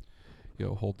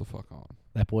 Yo, hold the fuck on.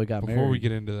 That boy got Before married. we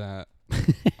get into that,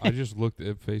 I just looked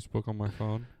at Facebook on my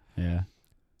phone. Yeah.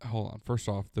 Hold on. First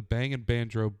off, the Bang and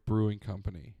Bandro Brewing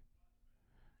Company.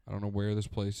 I don't know where this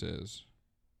place is.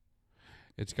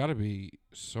 It's got to be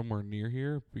somewhere near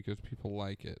here because people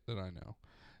like it that I know.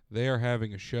 They are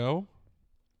having a show.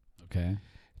 Okay.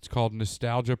 It's called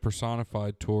Nostalgia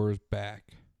Personified Tours Back.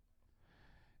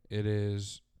 It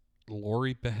is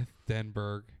Lori Beth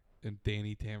Denberg and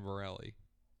Danny Tamborelli.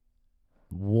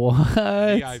 What?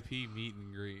 VIP meet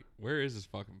and greet. Where is this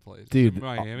fucking place? Dude, Is it in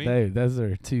Miami? Dude, those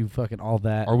are two fucking all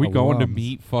that. Are we going to alums.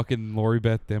 meet fucking Lori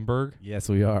Beth Denberg? Yes,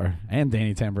 we are. And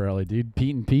Danny Tamborelli, dude.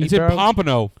 Pete and Pete, It's in bro.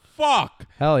 Pompano. Fuck.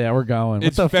 Hell yeah, we're going.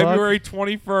 It's what the February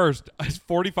 21st. It's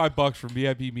 $45 for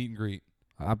VIP meet and greet.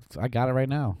 fuck? I got it right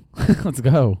now. Let's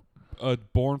go.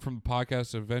 Born from the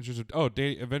podcast Adventures of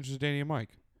Adventures of Danny and Mike.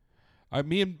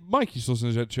 Me and Mike used to listen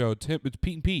to that show. It's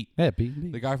Pete and Pete. Yeah, Pete and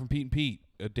The Pete. guy from Pete and Pete.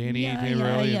 Danny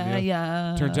Tamborelli.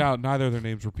 yeah. Turns out neither of their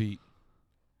names were Pete.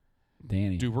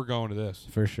 Danny. Dude, we're going to this.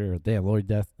 For sure. Damn, Lori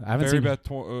Death. I haven't Very seen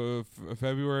bad.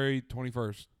 February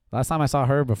 21st. Last time I saw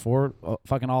her before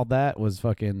fucking all that was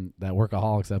fucking that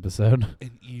Workaholics episode.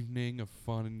 An evening of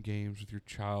fun and games with your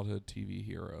childhood TV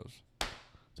heroes.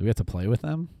 Do we have to play with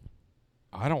them?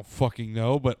 I don't fucking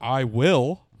know, but I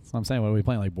will. That's what I'm saying. What are we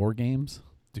playing, like board games?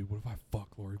 Dude, what if I fuck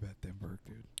Lori Beth Denberg,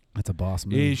 dude? That's a boss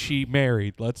move. Is she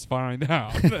married? Let's find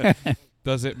out.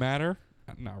 Does it matter?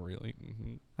 Not really.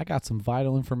 Mm-hmm. I got some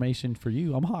vital information for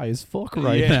you. I'm high as fuck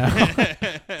right now.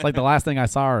 It's like the last thing I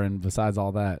saw her in besides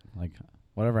all that. Like,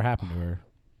 whatever happened to her?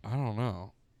 I don't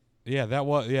know. Yeah, that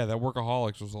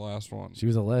Workaholics was the last one. She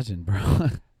was a legend, bro.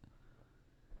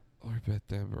 Lori Beth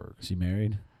Denberg. She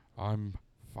married? I'm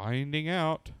finding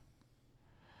out.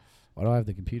 Why do I have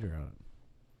the computer on?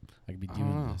 I could be I don't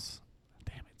doing know. this.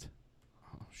 Damn it.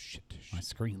 Oh, shit. My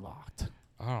screen locked.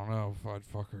 I don't know if I'd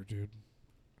fuck her, dude.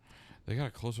 They got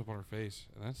a close-up on her face,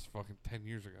 and that's fucking 10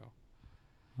 years ago.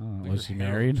 I don't know. Like Was her she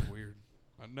hair married? looks weird.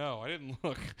 No, I didn't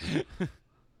look. I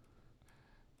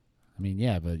mean,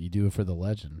 yeah, but you do it for the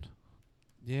legend.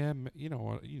 Yeah, you know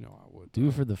what? You know I would. Do it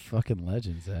dog. for the fucking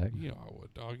legend, Zach. You know I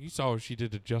would, dog. You saw what she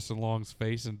did to Justin Long's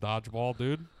face in Dodgeball,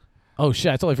 dude. Oh,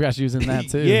 shit. I totally forgot she was in that,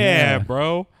 too. Yeah,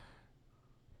 bro.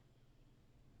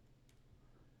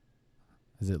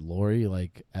 Is it Lori,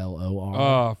 like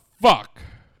Lor? Fuck.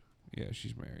 Yeah,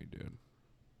 she's married, dude.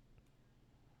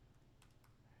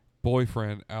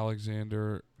 Boyfriend,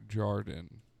 Alexander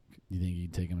Jardin. You think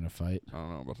you'd take him in a fight? I don't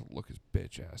know. I'm about to look his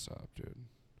bitch ass up, dude.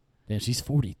 Damn, she's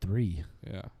 43.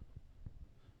 Yeah.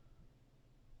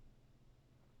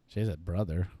 She has a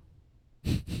brother.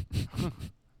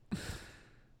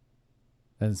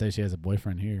 Doesn't say she has a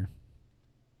boyfriend here.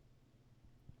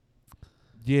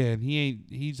 Yeah, and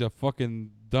he's a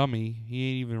fucking dummy.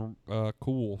 He ain't even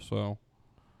cool, so.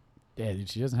 Yeah, dude,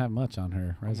 she doesn't have much on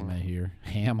her resume here.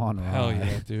 Ham on Rye. Hell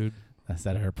yeah, dude. That's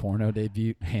that her porno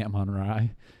debut, Ham on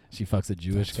Rye. She fucks a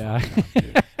Jewish That's guy. fucked up,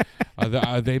 dude.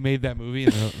 They made that movie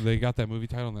and they got that movie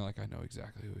title and they're like, I know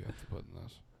exactly who we have to put in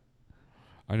this.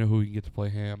 I know who we can get to play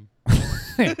Ham.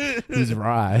 Who's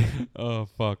Rye? Oh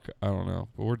fuck, I don't know,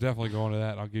 but we're definitely going to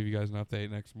that. I'll give you guys an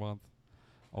update next month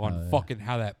on fucking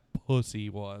how that pussy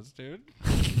was, dude.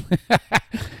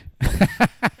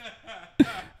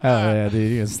 Oh yeah,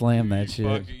 dude, you can slam that shit.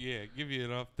 Fucking, yeah, give you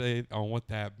an update on what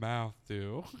that mouth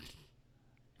do.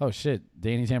 Oh shit,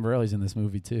 Danny Tamborelli's in this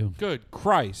movie too. Good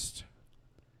Christ.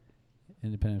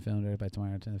 Independent film directed by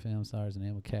Tamara Turner. Film stars an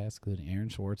animal cast including Aaron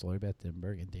Schwartz, Lori Beth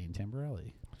Denberg, and Danny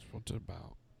Tamborelli. That's what it's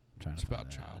about. Trying It's to about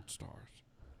find that child out. stars.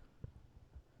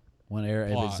 One era,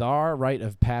 a Plot. bizarre rite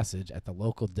of passage at the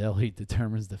local deli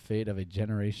determines the fate of a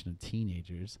generation of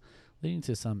teenagers, leading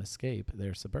to some escape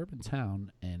their suburban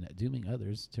town and dooming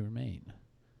others to remain. What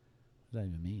does that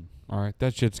even mean? All right,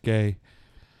 that shit's gay.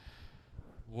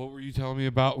 What were you telling me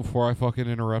about before I fucking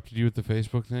interrupted you with the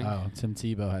Facebook thing? Oh, Tim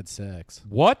Tebow had sex.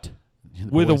 What? The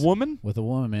With a boys- woman? With a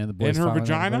woman, man. The boys her found out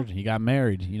vagina? virgin. He got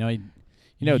married. You know,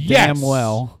 Yes! damn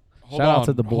well. Hold Shout on, out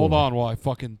to the boy. Hold on while I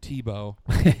fucking Tebow.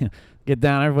 Get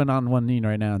down, everyone on one knee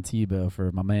right now on Tebow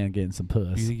for my man getting some Do you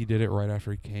puss. think he did it right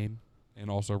after he came? And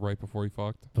also right before he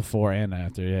fucked? Before and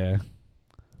after, yeah.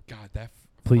 God, that...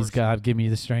 Please, first- God, give me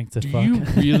the strength to Do fuck. you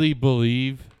really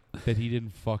believe that he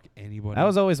didn't fuck anybody? That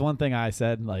was always one thing I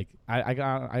said. Like,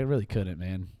 I really couldn't,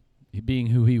 man. He being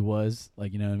who he was,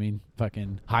 like, you know what I mean?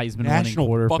 Fucking Heisman National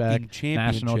winning quarterback, fucking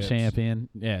national championships. champion.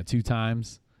 Yeah, 2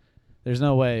 times. There's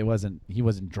no way he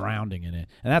wasn't drowning in it.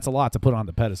 And that's a lot to put on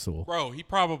the pedestal. Bro, he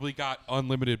probably got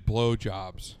unlimited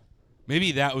blowjobs.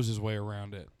 Maybe that was his way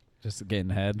around it. Just getting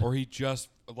head. Or he just,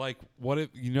 like, what if,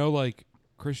 you know, like,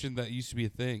 Christian, that used to be a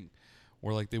thing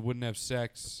where, like, they wouldn't have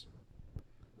sex.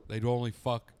 They'd only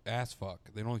ass fuck.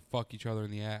 They'd only fuck each other in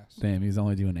the ass. Damn, he's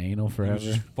only doing anal He forever. was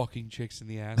just fucking chicks in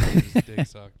the ass and his dick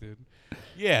sucked, dude.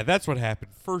 Yeah, that's what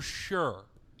happened, for sure.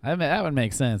 I mean, that would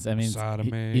make sense. I mean,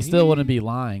 Sodomy. he still wouldn't be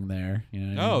lying there. You know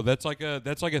what I No, mean? that's like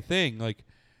a thing, like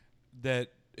that.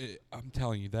 I'm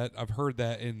telling you that I've heard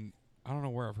that in. I don't know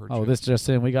where I've heard. Oh, shit. this just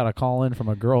in. We got a call in from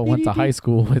a girl who went to high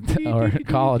school with or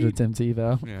college with Tim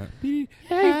Tebow. Yeah.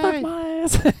 Hey, fuck my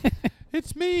ass.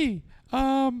 It's me,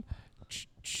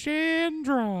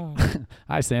 Chandra.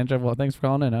 Hi, Sandra. Well, thanks for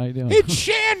calling in. How you doing? It's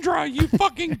Chandra, you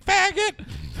fucking faggot.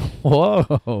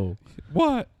 Whoa.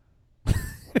 What?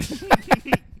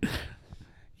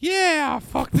 Yeah, I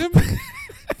fucked him.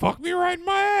 Fuck me right in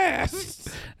my ass.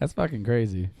 That's fucking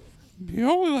crazy. You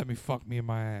only let me fuck me in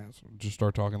my ass. Just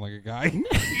start talking like a guy.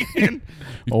 You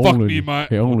fucked me in my.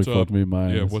 He only What's up? fucked me in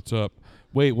my Yeah, ass. what's up?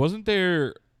 Wait, wasn't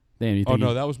there? Damn, you Oh think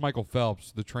no, that was Michael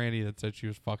Phelps, the tranny that said she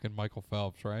was fucking Michael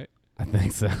Phelps, right? I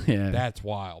think so, yeah. That's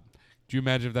wild. Do you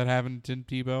imagine if that happened to Tim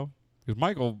Tebow? Because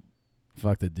Michael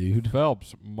Fuck the dude.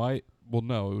 Phelps might. Well,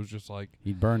 no, it was just like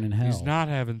He'd burn in hell. he's not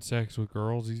having sex with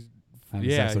girls. He's Having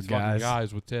yeah, sex he's with fucking guys.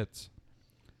 guys with tits.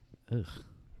 Ugh.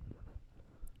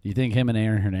 Do you think him and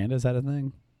Aaron Hernandez had a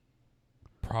thing?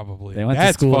 Probably. They went to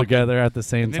That's school fucking- together at the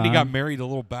same And then time. he got married to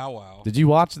little Bow Wow. Did you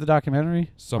watch the documentary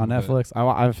Some on of it. Netflix?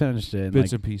 I finished it. And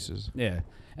Bits like, and pieces. yeah,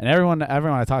 and everyone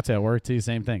I talked to at work too,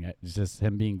 same thing. It's just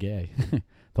him being gay.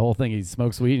 The whole thing, he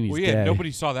smokes weed and he's Well, yeah, gay.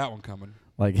 nobody saw that one coming.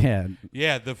 Like, yeah,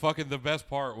 Yeah, the best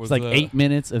part was it's like the, 8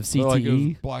 minutes of CTE. Like it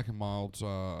was Black and Mild's.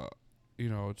 You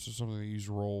know, it's just something that you use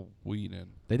to roll weed in.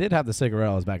 They did have the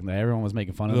cigarillos back in the day. Everyone was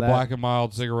making fun of The that. Black and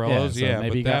Mild cigarillos, so yeah,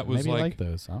 maybe but that was maybe like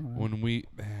those. I don't know. when we.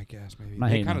 I guess maybe not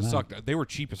they hating kind of on that. sucked. They were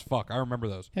cheap as fuck. I remember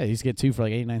those. Yeah, you used to get 2 for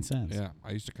like 89 cents. Yeah,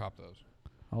 I used to cop those.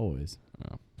 Always.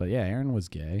 Yeah. But yeah, Aaron was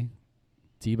gay.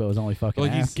 Tebow was only fucking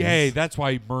Like he's asses. gay. That's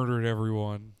why he murdered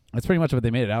everyone. That's pretty much what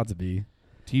they made it out to be.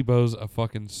 Tebow's a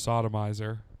fucking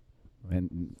sodomizer.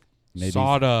 And maybe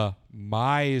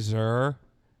Sodomizer.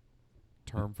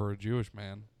 Term for a Jewish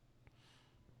man.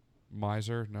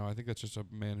 Miser? No, I think that's just a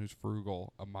man who's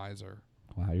frugal. A miser.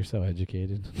 wow, you're so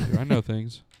educated. Dude, I know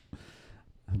things.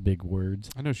 Big words.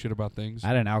 I know shit about things. I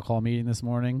had an alcohol meeting this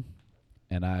morning,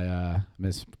 and I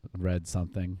misread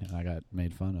something, and I got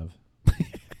made fun of.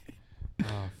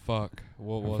 Oh fuck!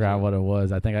 What I was forgot it? what it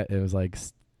was. I think it was like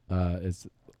it's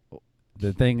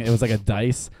the thing. It was like a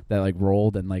dice that like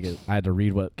rolled, and like I had to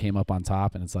read what came up on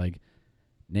top, and it's like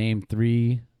name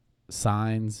 3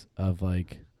 signs of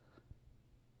like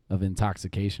of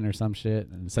intoxication or some shit.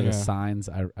 And instead of Yeah. signs,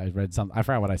 I read some. I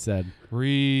forgot what I said.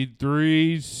 Read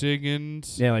 3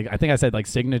 singings. Yeah, like I think I said like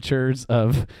signatures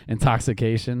of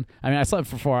intoxication. I mean, I slept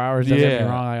for 4 hours. Don't get me Yeah.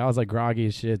 wrong. I was like groggy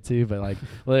as shit too, but like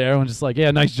everyone's just like,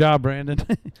 yeah, nice job, Brandon.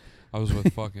 I was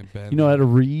with fucking Ben. You know how to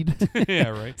read. Yeah,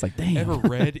 right. It's like, damn. Ever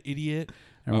read, idiot?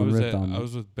 Everyone ripped on I me.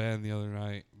 was with Ben the other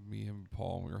night. Me, him, and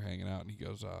Paul, and we were hanging out, and he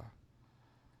goes,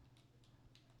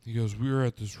 He goes, we were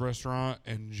at this restaurant,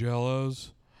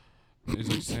 Angelo's. He's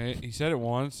like saying, he said it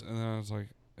once, and then I was like,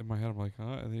 in my head, I'm like,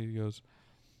 huh? And then he goes,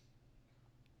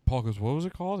 Paul goes, what was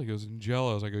it called? He goes,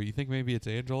 Angelo's. I go, you think maybe it's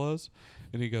Angelo's?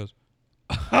 And he goes,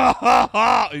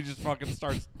 he just fucking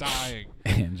starts dying.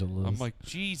 Angelo's. I'm like,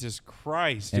 Jesus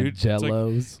Christ, dude. It's like,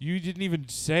 Angelo's. you didn't even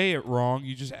say it wrong.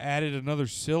 You just added another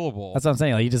syllable. That's what I'm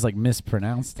saying. Like, he just like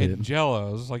mispronounced it.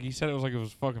 Angelo's. Like he said it was like it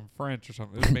was fucking French or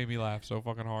something. It made me laugh so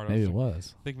fucking hard. Maybe I it was.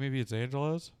 was. Like, think maybe it's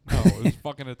Angelo's? No, it was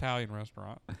fucking Italian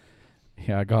restaurant.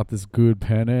 Yeah, I got this good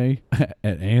penne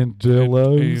at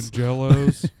Angelo's.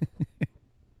 Angelo's.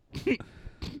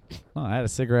 Oh, I had a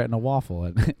cigarette and a waffle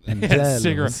at Yeah, Angelo's.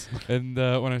 cigarette. And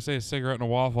when I say a cigarette and a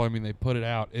waffle, I mean they put it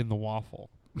out in the waffle.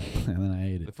 And then I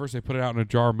ate At it. first they put it out in a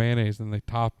jar of mayonnaise, then they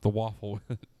topped the waffle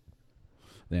with it.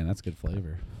 Damn, that's good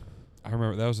flavor. I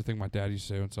remember that was the thing my dad used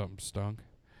to say when something stunk.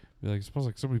 Be like, it smells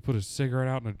like somebody put a cigarette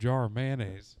out in a jar of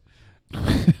mayonnaise.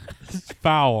 It's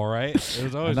foul, right? It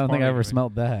was I always don't think funny I to ever me.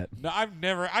 smelled that. No, I've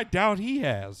never. I doubt he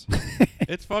has.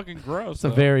 It's fucking gross. It's a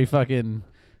though. very fucking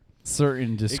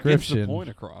certain It gets description. the point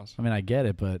across. I mean, I get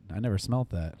it, but I never smelled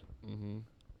that. Mm-hmm.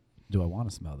 Do I want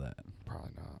to smell that?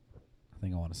 Probably not. I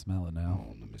think I want to smell it now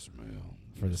Oh, let me smell.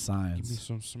 for the Give me science.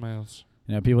 some smells.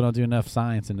 You know, people don't do enough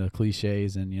science into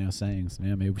cliches and, you know, sayings.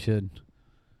 Yeah, maybe we should.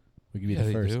 We can be Yeah, the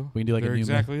they first. do. We can do like They're a new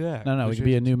exactly that. No, we can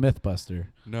be a new myth buster.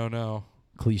 No.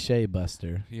 Cliche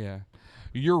buster. Yeah.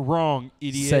 You're wrong,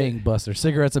 idiot. Saying buster.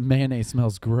 Cigarettes and mayonnaise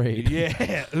smells great.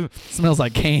 Yeah. Smells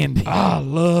like candy. I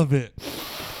love it.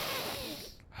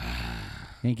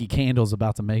 Yankee Candle's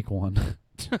about to make one.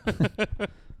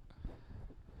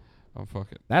 I'm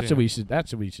fucking. That's what we should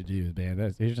do,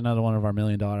 man. Here's another one of our $1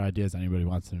 million ideas anybody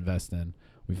wants to invest in.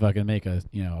 We fucking make a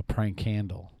prank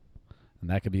candle. And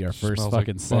that could be our first Smells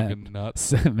fucking like scent. fucking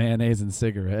nuts. Mayonnaise and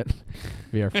cigarette.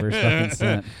 Be our first fucking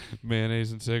scent.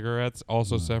 Mayonnaise and cigarettes,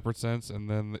 also Wow. separate scents, and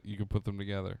then you can put them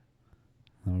together.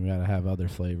 And we gotta have other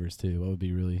flavors too. What would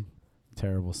be really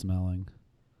terrible smelling?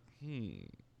 I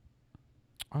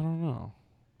don't know.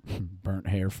 Burnt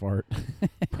hair fart.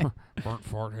 Burnt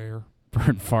fart hair.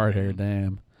 Burnt fart hair,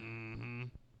 damn. Mm-hmm.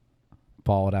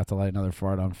 Paul would have to light another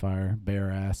fart on fire,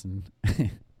 bare ass, and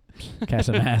catch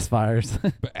some ass fires.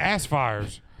 But ass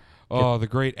fires. Oh, the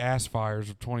great ass fires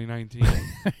of 2019.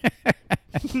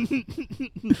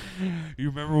 You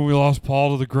remember when we lost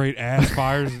Paul to the great ass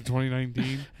fires in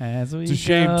 2019? As we It's a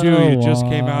shame, too. He just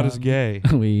came out as on, gay.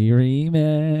 We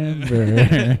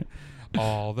remember.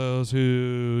 All those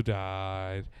who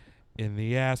died in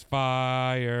the ass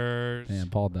fires. Damn,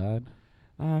 Paul died.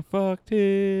 I fucked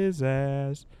his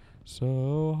ass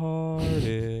so hard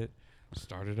it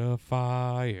started a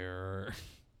fire.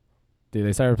 Dude,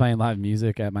 they started playing live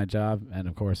music at my job, and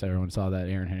of course everyone saw that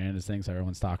Aaron Hernandez thing, so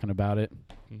everyone's talking about it.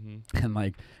 Mm-hmm. And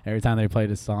like every time they played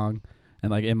his song,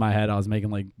 and like in my head I was making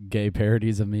like gay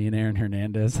parodies of me and Aaron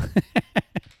Hernandez.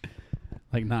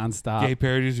 Like nonstop. Gay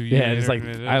parodies of you. Yeah, and just like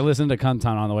Aaron I listened to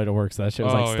Cumtown on the way to work, so that shit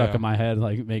was like Oh, stuck yeah. in my head,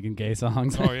 like making gay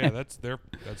songs. Oh yeah, that's their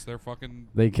fucking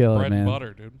They kill bread it, man. and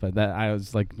butter, dude. But that I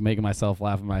was like making myself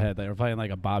laugh in my head. They were playing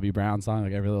like a Bobby Brown song,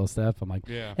 like every little step. I'm like,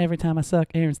 Yeah. every time I suck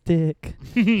Aaron's dick,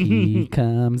 he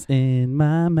comes in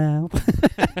my mouth.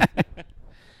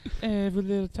 Every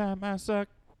little time I suck.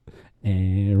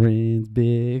 Aaron's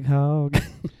big hog.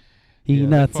 He Yeah,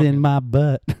 nuts fucking- in my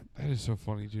butt. That is so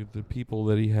funny, dude. The people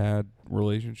that he had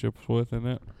relationships with in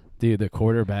it. Dude, the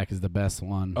quarterback is the best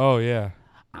one. Oh yeah.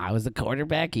 I was the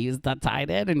quarterback, he was the tight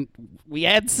end, and we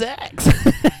had sex.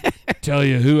 Tell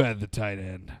you who had the tight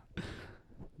end.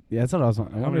 Yeah, that's what I was How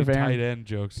wondering. I wonder many if Aaron, tight end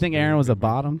jokes? you think did Aaron they was a make?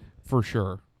 bottom? For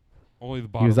sure. Only the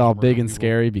bottoms. He was all murder big and people.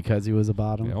 scary because he was a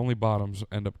bottom. Yeah, only bottoms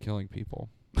end up killing people.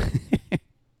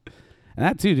 And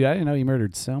that too, dude. I didn't know he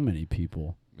murdered so many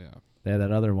people. Yeah. They had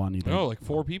that other one. He No, like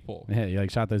 4 people. yeah, he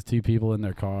like shot those 2 people in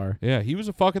their car. Yeah, he was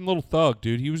a fucking little thug,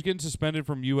 dude. He was getting suspended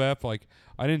from UF. Like,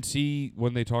 I didn't see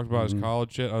when they talked about his Mhm.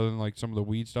 college shit, other than like some of the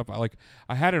weed stuff.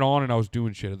 I had it on and I was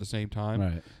doing shit at the same time.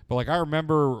 Right. But like, I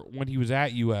remember when he was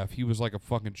at UF, he was like a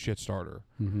fucking shit starter,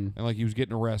 Mm-hmm. and like he was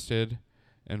getting arrested,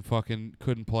 and fucking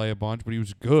couldn't play a bunch, but he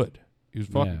was good. He was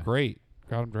fucking Yeah. great.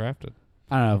 Got him drafted.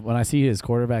 I don't know. When I see his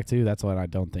quarterback too, that's when I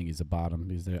don't think he's a bottom.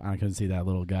 Because I couldn't see that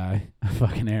little guy,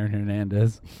 fucking Aaron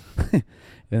Hernandez. And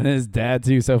then his dad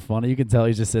too, so funny. You can tell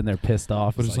he's just sitting there pissed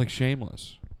off. But it's like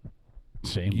shameless.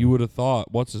 shame. You would have thought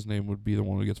what's his name would be the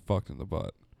one who gets fucked in the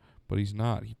butt, but he's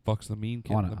not. He fucks the mean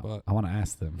kid in the butt. I want to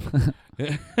ask them.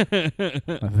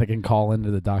 If they can call into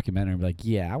the documentary and be like,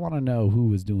 yeah, I want to know who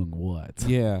was doing what.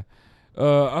 Yeah.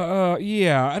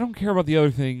 Yeah, I don't care about the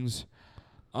other things.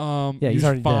 Yeah, you he's just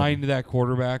already dead. find that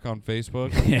quarterback on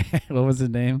Facebook. What was his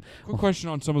name? Quick question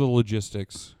on some of the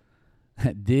logistics.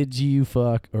 Did you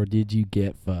fuck or did you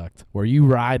get fucked? Were you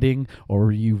riding or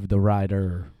were you the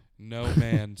rider? No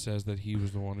man says that he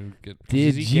was the one who get.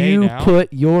 Did is he gay you now?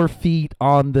 put your feet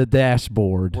on the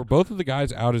dashboard? Were both of the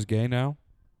guys out as gay now?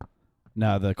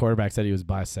 No, the quarterback said he was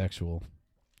bisexual.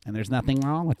 And there's nothing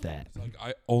wrong with that. It's like,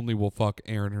 I only will fuck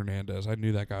Aaron Hernandez. I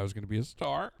knew that guy was going to be a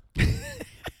star.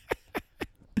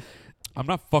 I'm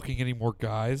not fucking any more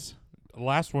guys. The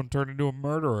last one turned into a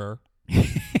murderer.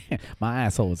 My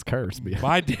asshole was cursed.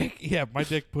 My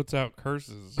dick puts out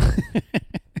curses.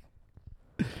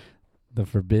 The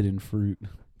forbidden fruit.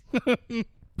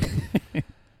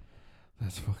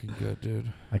 That's fucking good,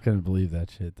 dude. I couldn't believe that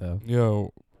shit, though.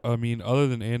 Yo, I mean, other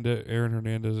than Aaron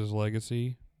Hernandez's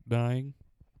legacy dying,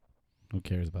 Who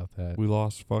cares about that? we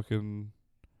lost fucking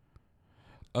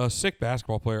a sick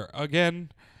basketball player.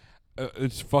 Again,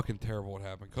 it's fucking terrible what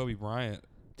happened. Kobe Bryant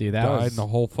Dude, that died was in the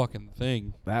whole fucking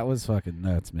thing. that was fucking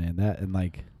nuts, man. That and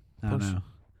like I don't know.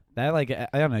 That like I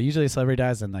don't know. Usually a celebrity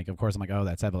dies and like of course I'm like, oh,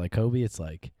 that's sad, but like Kobe, it's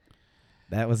like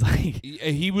that was like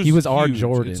He was He was our huge.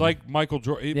 Jordan. It's like Michael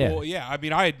Jordan. Yeah. Well, yeah. I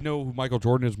mean, I know who Michael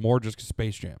Jordan is more just 'cause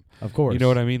Space Jam. of course. You know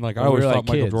what I mean? Like, I When we always were, thought like,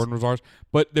 Michael kids. Jordan was ours.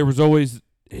 But there was always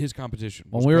his competition.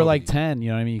 When was we were Kobe. like 10, you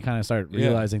know what I mean? You kind of start Yeah.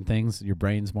 realizing things. Your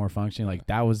brain's more functioning. Like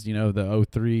that was, you know, the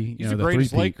 03, He's you know, the the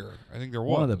greatest 3-peat. Laker. I think there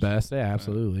was. One of the best. Yeah,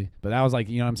 absolutely. But that was like,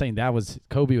 you know what I'm saying? That was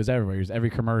Kobe was everywhere. He was every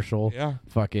commercial, Yeah.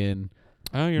 fucking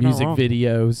Oh, you're music not wrong.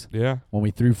 videos. Yeah. When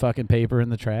we threw fucking paper in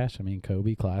the trash. I mean,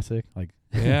 Kobe, classic. Like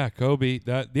Yeah, Kobe.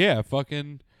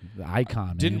 Fucking. the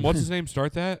icon. Didn't, man. what's his name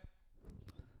start that?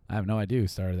 I have no idea who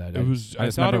started that. It was, I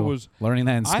just thought it remember was, learning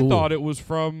that in I school. thought it was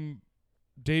from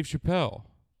Dave Chappelle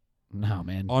No,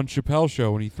 man. on Chappelle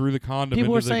Show when he threw the condom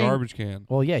People were into the saying- garbage can.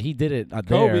 Well, yeah, he did it Kobe.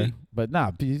 there, but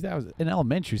nah, that was in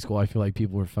elementary school. I feel like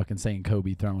people were fucking saying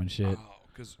Kobe throwing shit. Oh,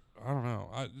 because I don't know.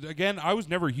 I was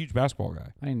never a huge basketball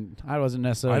guy. I mean, I wasn't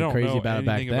necessarily I don't crazy know about it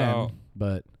back anything then, about-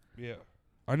 but Yeah.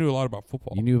 I knew a lot about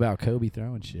football. you knew about Kobe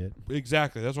throwing shit.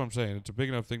 Exactly. That's what I'm saying. It's a big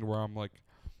enough thing to where I'm like,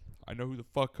 I know who the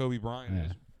fuck Kobe Bryant Yeah.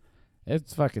 is.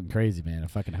 It's fucking crazy, man. A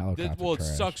fucking helicopter. Well, it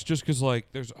crash. sucks just because, like,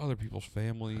 there's other people's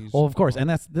families. Well, of course, and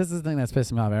this is the thing that's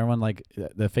pissing me off. Everyone like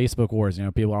the Facebook wars. You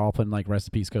know, people are all putting like rest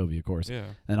in peace Kobe, of course. Yeah.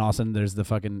 And all of a sudden, there's the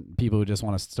fucking people who just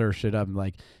want to stir shit up and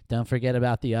like, don't forget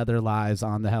about the other lives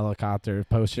on the helicopter.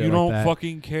 Post shit You like don't that.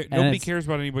 fucking care. Nobody it's- cares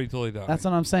about anybody till they die. That's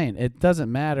what I'm saying. It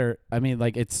doesn't matter. I mean,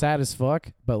 like, it's sad as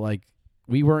fuck, but like,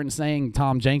 we weren't saying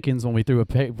Tom Jenkins when we threw a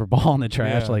paper ball in the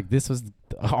trash. Yeah. Like, this was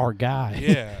our guy.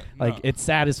 Yeah. Like, no. it's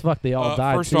sad as fuck. They all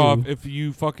died First too. off, if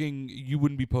you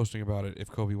wouldn't be posting about it if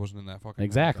Kobe wasn't in that fucking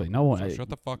Exactly. helicopter. No one- So shut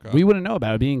the fuck up. we wouldn't know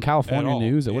about it. Being At California all.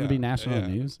 news, it wouldn't be Yeah, national yeah.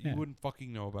 news. You Yeah. wouldn't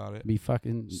fucking know about it. It'd be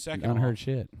fucking Second unheard off,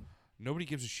 shit. Nobody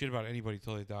gives a shit about anybody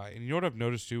till they die. And you know what I've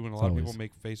noticed too, when a It's lot of always- people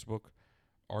make Facebook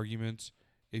arguments,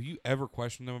 if you ever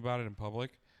question them about it in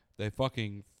public, they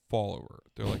fucking fall over.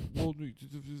 They're like, well,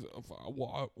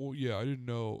 yeah, I didn't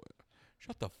know.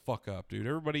 Shut the fuck up, dude.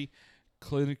 Everybody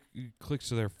clicks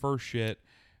to their first shit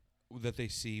that they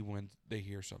see when they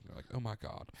hear something. They're like, oh my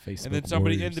God. Facebook And then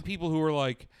somebody, warriors. and the people who are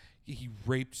like, he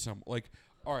raped some, like,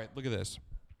 all right, look at this.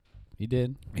 He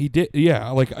did. He did, yeah,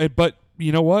 like, but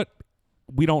you know what?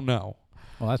 We don't know.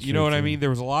 Well, that's You true, know what I too. mean? There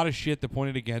was a lot of shit that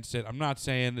pointed against it. I'm not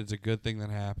saying it's a good thing that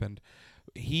happened.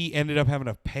 He ended up having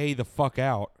to pay the fuck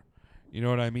out. You know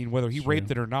what I mean? Whether he It's raped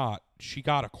true. it or not, she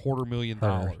got $250,000.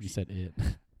 Her. You said it.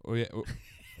 Oh yeah.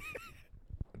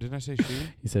 Didn't I say she?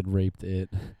 He said raped it.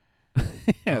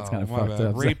 Yeah, it's kind of my fucked bad.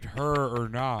 up. Raped her or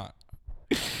not?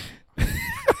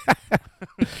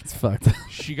 It's fucked up.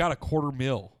 She got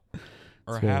 $250,000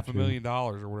 or It's very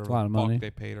 $500,000 or whatever a lot the of fuck money.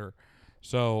 they paid her.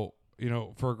 So you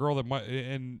know, for a girl that might,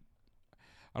 and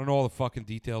I don't know all the fucking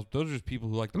details. But those are just people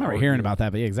who like. I to remember argue. hearing about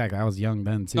that, but yeah, exactly. I was young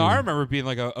then too. No, I remember it being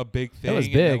like a big thing. was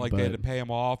and big, that, like they had to but- pay him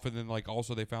off, and then like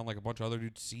also they found like a bunch of other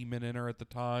dudes' semen in her at the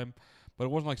time. But it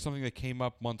wasn't like something that came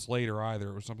up months later either.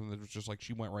 It was something that was just like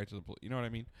she went right to the police. You know what I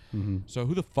mean? Mm-hmm. So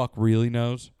who the fuck really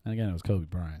knows? And again, it was Kobe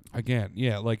Bryant. Again,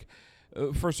 yeah, like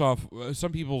first off,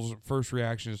 some people's first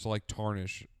reaction is to like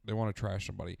tarnish. They want to trash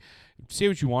somebody. Say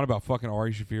what you want about fucking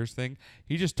Ari Shafir's thing.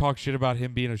 He just talks shit about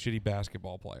him being a shitty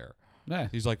basketball player. Yeah.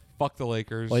 He's like, fuck the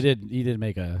Lakers. Well, he did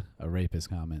make a rapist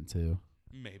comment too.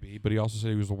 Maybe, but he also said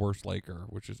he was the worst Laker,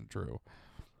 which isn't true.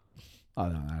 Oh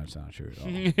no, that's not true at all.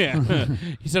 Yeah.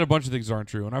 He said a bunch of things aren't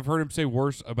true, and I've heard him say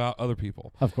worse about other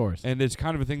people. Of course. And it's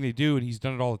kind of a thing they do, and he's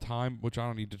done it all the time, which I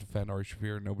don't need to defend Ari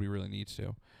Shafir. Nobody really needs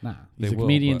to. Nah, They he's a will,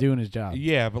 comedian but- doing his job.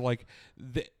 Yeah, but like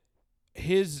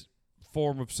his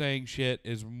form of saying shit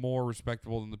is more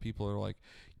respectable than the people that are like,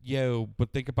 yo,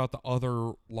 but think about the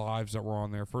other lives that were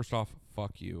on there. First off,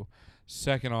 fuck you.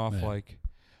 Second off, Yeah. like,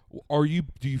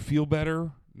 do you feel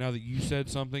better now that you said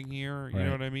something here, you Right.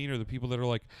 know what I mean? Or the people that are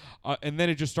like, and then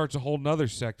it just starts a whole nother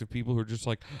sect of people who are just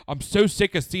like, I'm so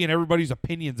sick of seeing everybody's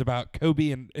opinions about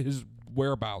Kobe and his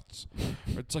whereabouts.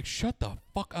 It's like, shut the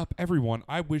fuck up, everyone.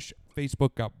 I wish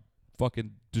Facebook got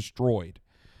fucking destroyed.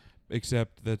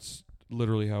 Except that's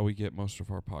literally how we get most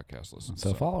of our podcast listens.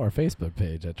 So follow our Facebook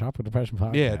page at Tropical Depression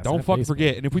Podcast. Yeah, don't at fucking Facebook.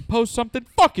 forget. And if we post something,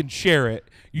 fucking share it.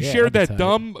 You Yeah, shared that'd that be tight.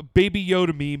 dumb Baby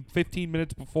Yoda meme 15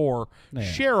 minutes before. Yeah.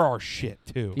 Share our shit,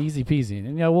 too. Easy peasy.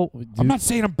 And we'll I'm not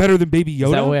saying I'm better than Baby Yoda.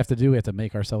 Is that what we have to do? We have to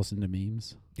make ourselves into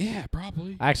memes. Yeah,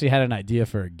 probably. I actually had an idea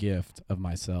for a gift of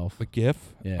myself. A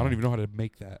GIF? Yeah. I don't even know how to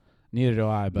make that. Neither do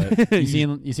I, but you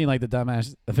seen like the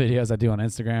dumbass videos I do on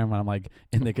Instagram when I'm like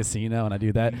in the casino and I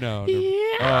do that. No. Oh,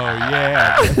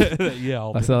 yeah.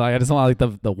 Yeah. So like, I just want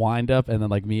like the wind up and then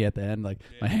like me at the end, like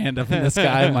my hand up in the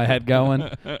sky, my head going.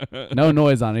 No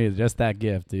noise on it either, just that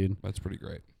gift, dude. That's pretty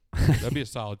great. That'd be a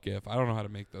solid GIF. I don't know how to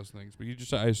make those things, but you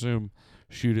just, I assume,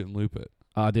 shoot it and loop it.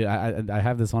 Oh, dude, I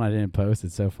have this one I didn't post.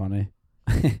 It's so funny.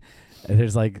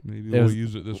 There's like Maybe it we'll was-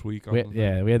 use it this week. On we, the thing.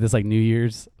 yeah, we had this like New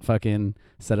Year's fucking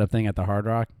setup thing at the Hard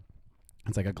Rock.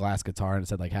 It's like a glass guitar and it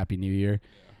said like Happy New Year,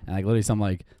 and like literally some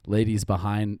like ladies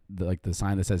behind the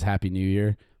sign that says Happy New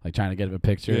Year, like trying to get a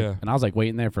picture. Yeah. And I was like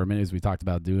waiting there for a minute as we talked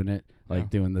about doing it, like Yeah.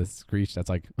 doing the screech. That's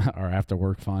like our after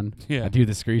work fun. Yeah. I do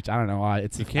the screech. I don't know why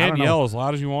it's. You I can don't know- yell as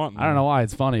loud as you want. I don't know why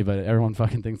it's funny, but everyone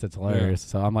fucking thinks it's hilarious.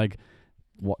 So I'm like,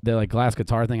 the like glass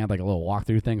guitar thing had like a little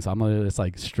walkthrough thing. So I'm literally just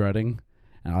like strutting,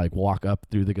 and I like walk up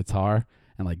through the guitar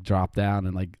and like drop down,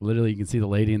 and like literally you can see the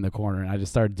lady in the corner, and I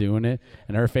just start doing it,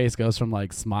 and her face goes from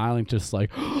like smiling just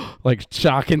like like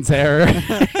shock and terror.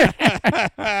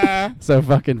 So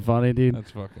fucking funny, dude. That's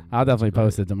fucking. I'll definitely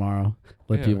post it tomorrow.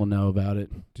 Let Yeah. people know about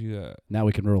it. do that. Now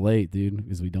we can relate, dude,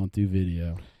 because we don't do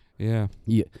video. Yeah.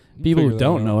 Yeah. We'll People figure who that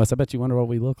don't out. know us, I bet you wonder what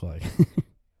we look like.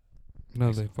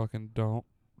 No, they fucking don't.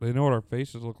 They know what our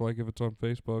faces look like if it's on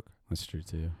Facebook. That's true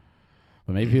too.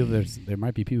 But maybe people, there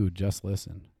might be people who just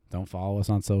listen. Don't follow us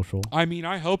on social. I mean,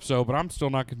 I hope so, but I'm still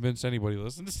not convinced anybody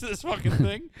listens to this fucking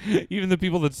thing. Even the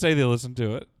people that say they listen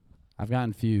to it. I've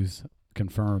gotten views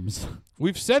confirms.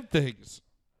 We've said things.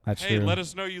 That's Hey, true. let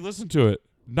us know you listen to it.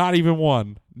 Not even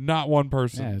one. Not one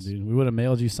person. Yeah, dude. We would have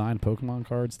mailed you signed Pokemon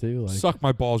cards too. Like, Suck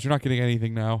my balls. You're not getting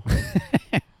anything now.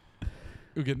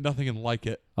 You'll get nothing and like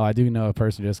it. oh, I do know a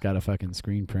person just got a fucking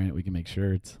screen print. We can make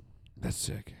shirts. That's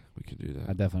sick. We can do I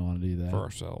that definitely want to do that. for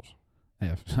ourselves.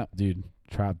 Yeah, dude.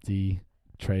 Trop D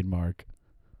trademark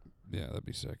Yeah, that'd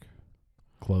be sick.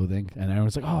 clothing, and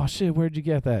everyone's like, "Oh shit, where'd you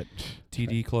get that?"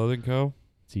 TD Clothing Co.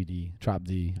 TD Trop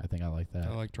D. I think I like that.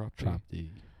 I like Trop D. Trop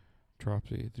D. Trop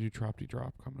D. The new Trop D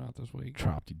drop coming out this week.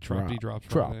 Trop D. Trop D Drop. drops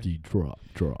Trop Friday. D. Drop.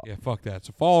 Drop. Yeah, fuck that.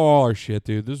 So follow all our shit,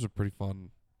 dude. This was pretty fun.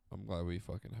 I'm glad we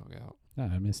fucking hung out.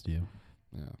 Yeah, I missed you.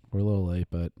 Yeah. We're a little late,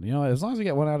 but you know, as long as we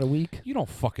get one out a week, You don't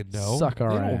fucking know. Suck our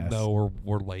they don't ass. know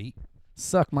we're late.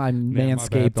 suck my Man, my bad,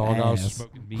 manscaped dog. I was ass.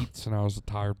 smoking meats and I was a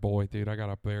tired boy, dude. I got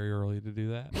up very early to do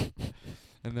that.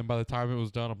 And then by the time it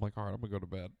was done, I'm like, all right, I'm going to go to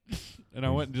bed. And I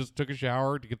went and just took a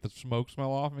shower to get the smoke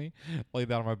smell off me. Laid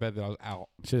down on my bed, then I was out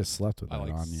Should have slept with by that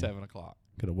like on you. 7 o'clock.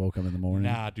 Could have woke up in the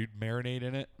morning. Nah, dude, marinate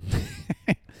in it.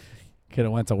 Could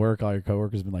have went to work. All your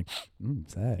coworkers been like,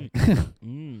 Zach.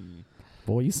 Mmm.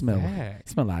 Boy, you smell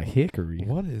like hickory.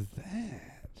 What is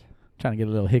that? Trying to get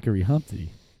a little hickory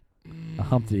Humpty. A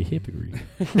Humpty hickory.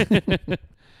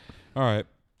 All right.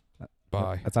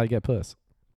 Bye. That's how you get puss.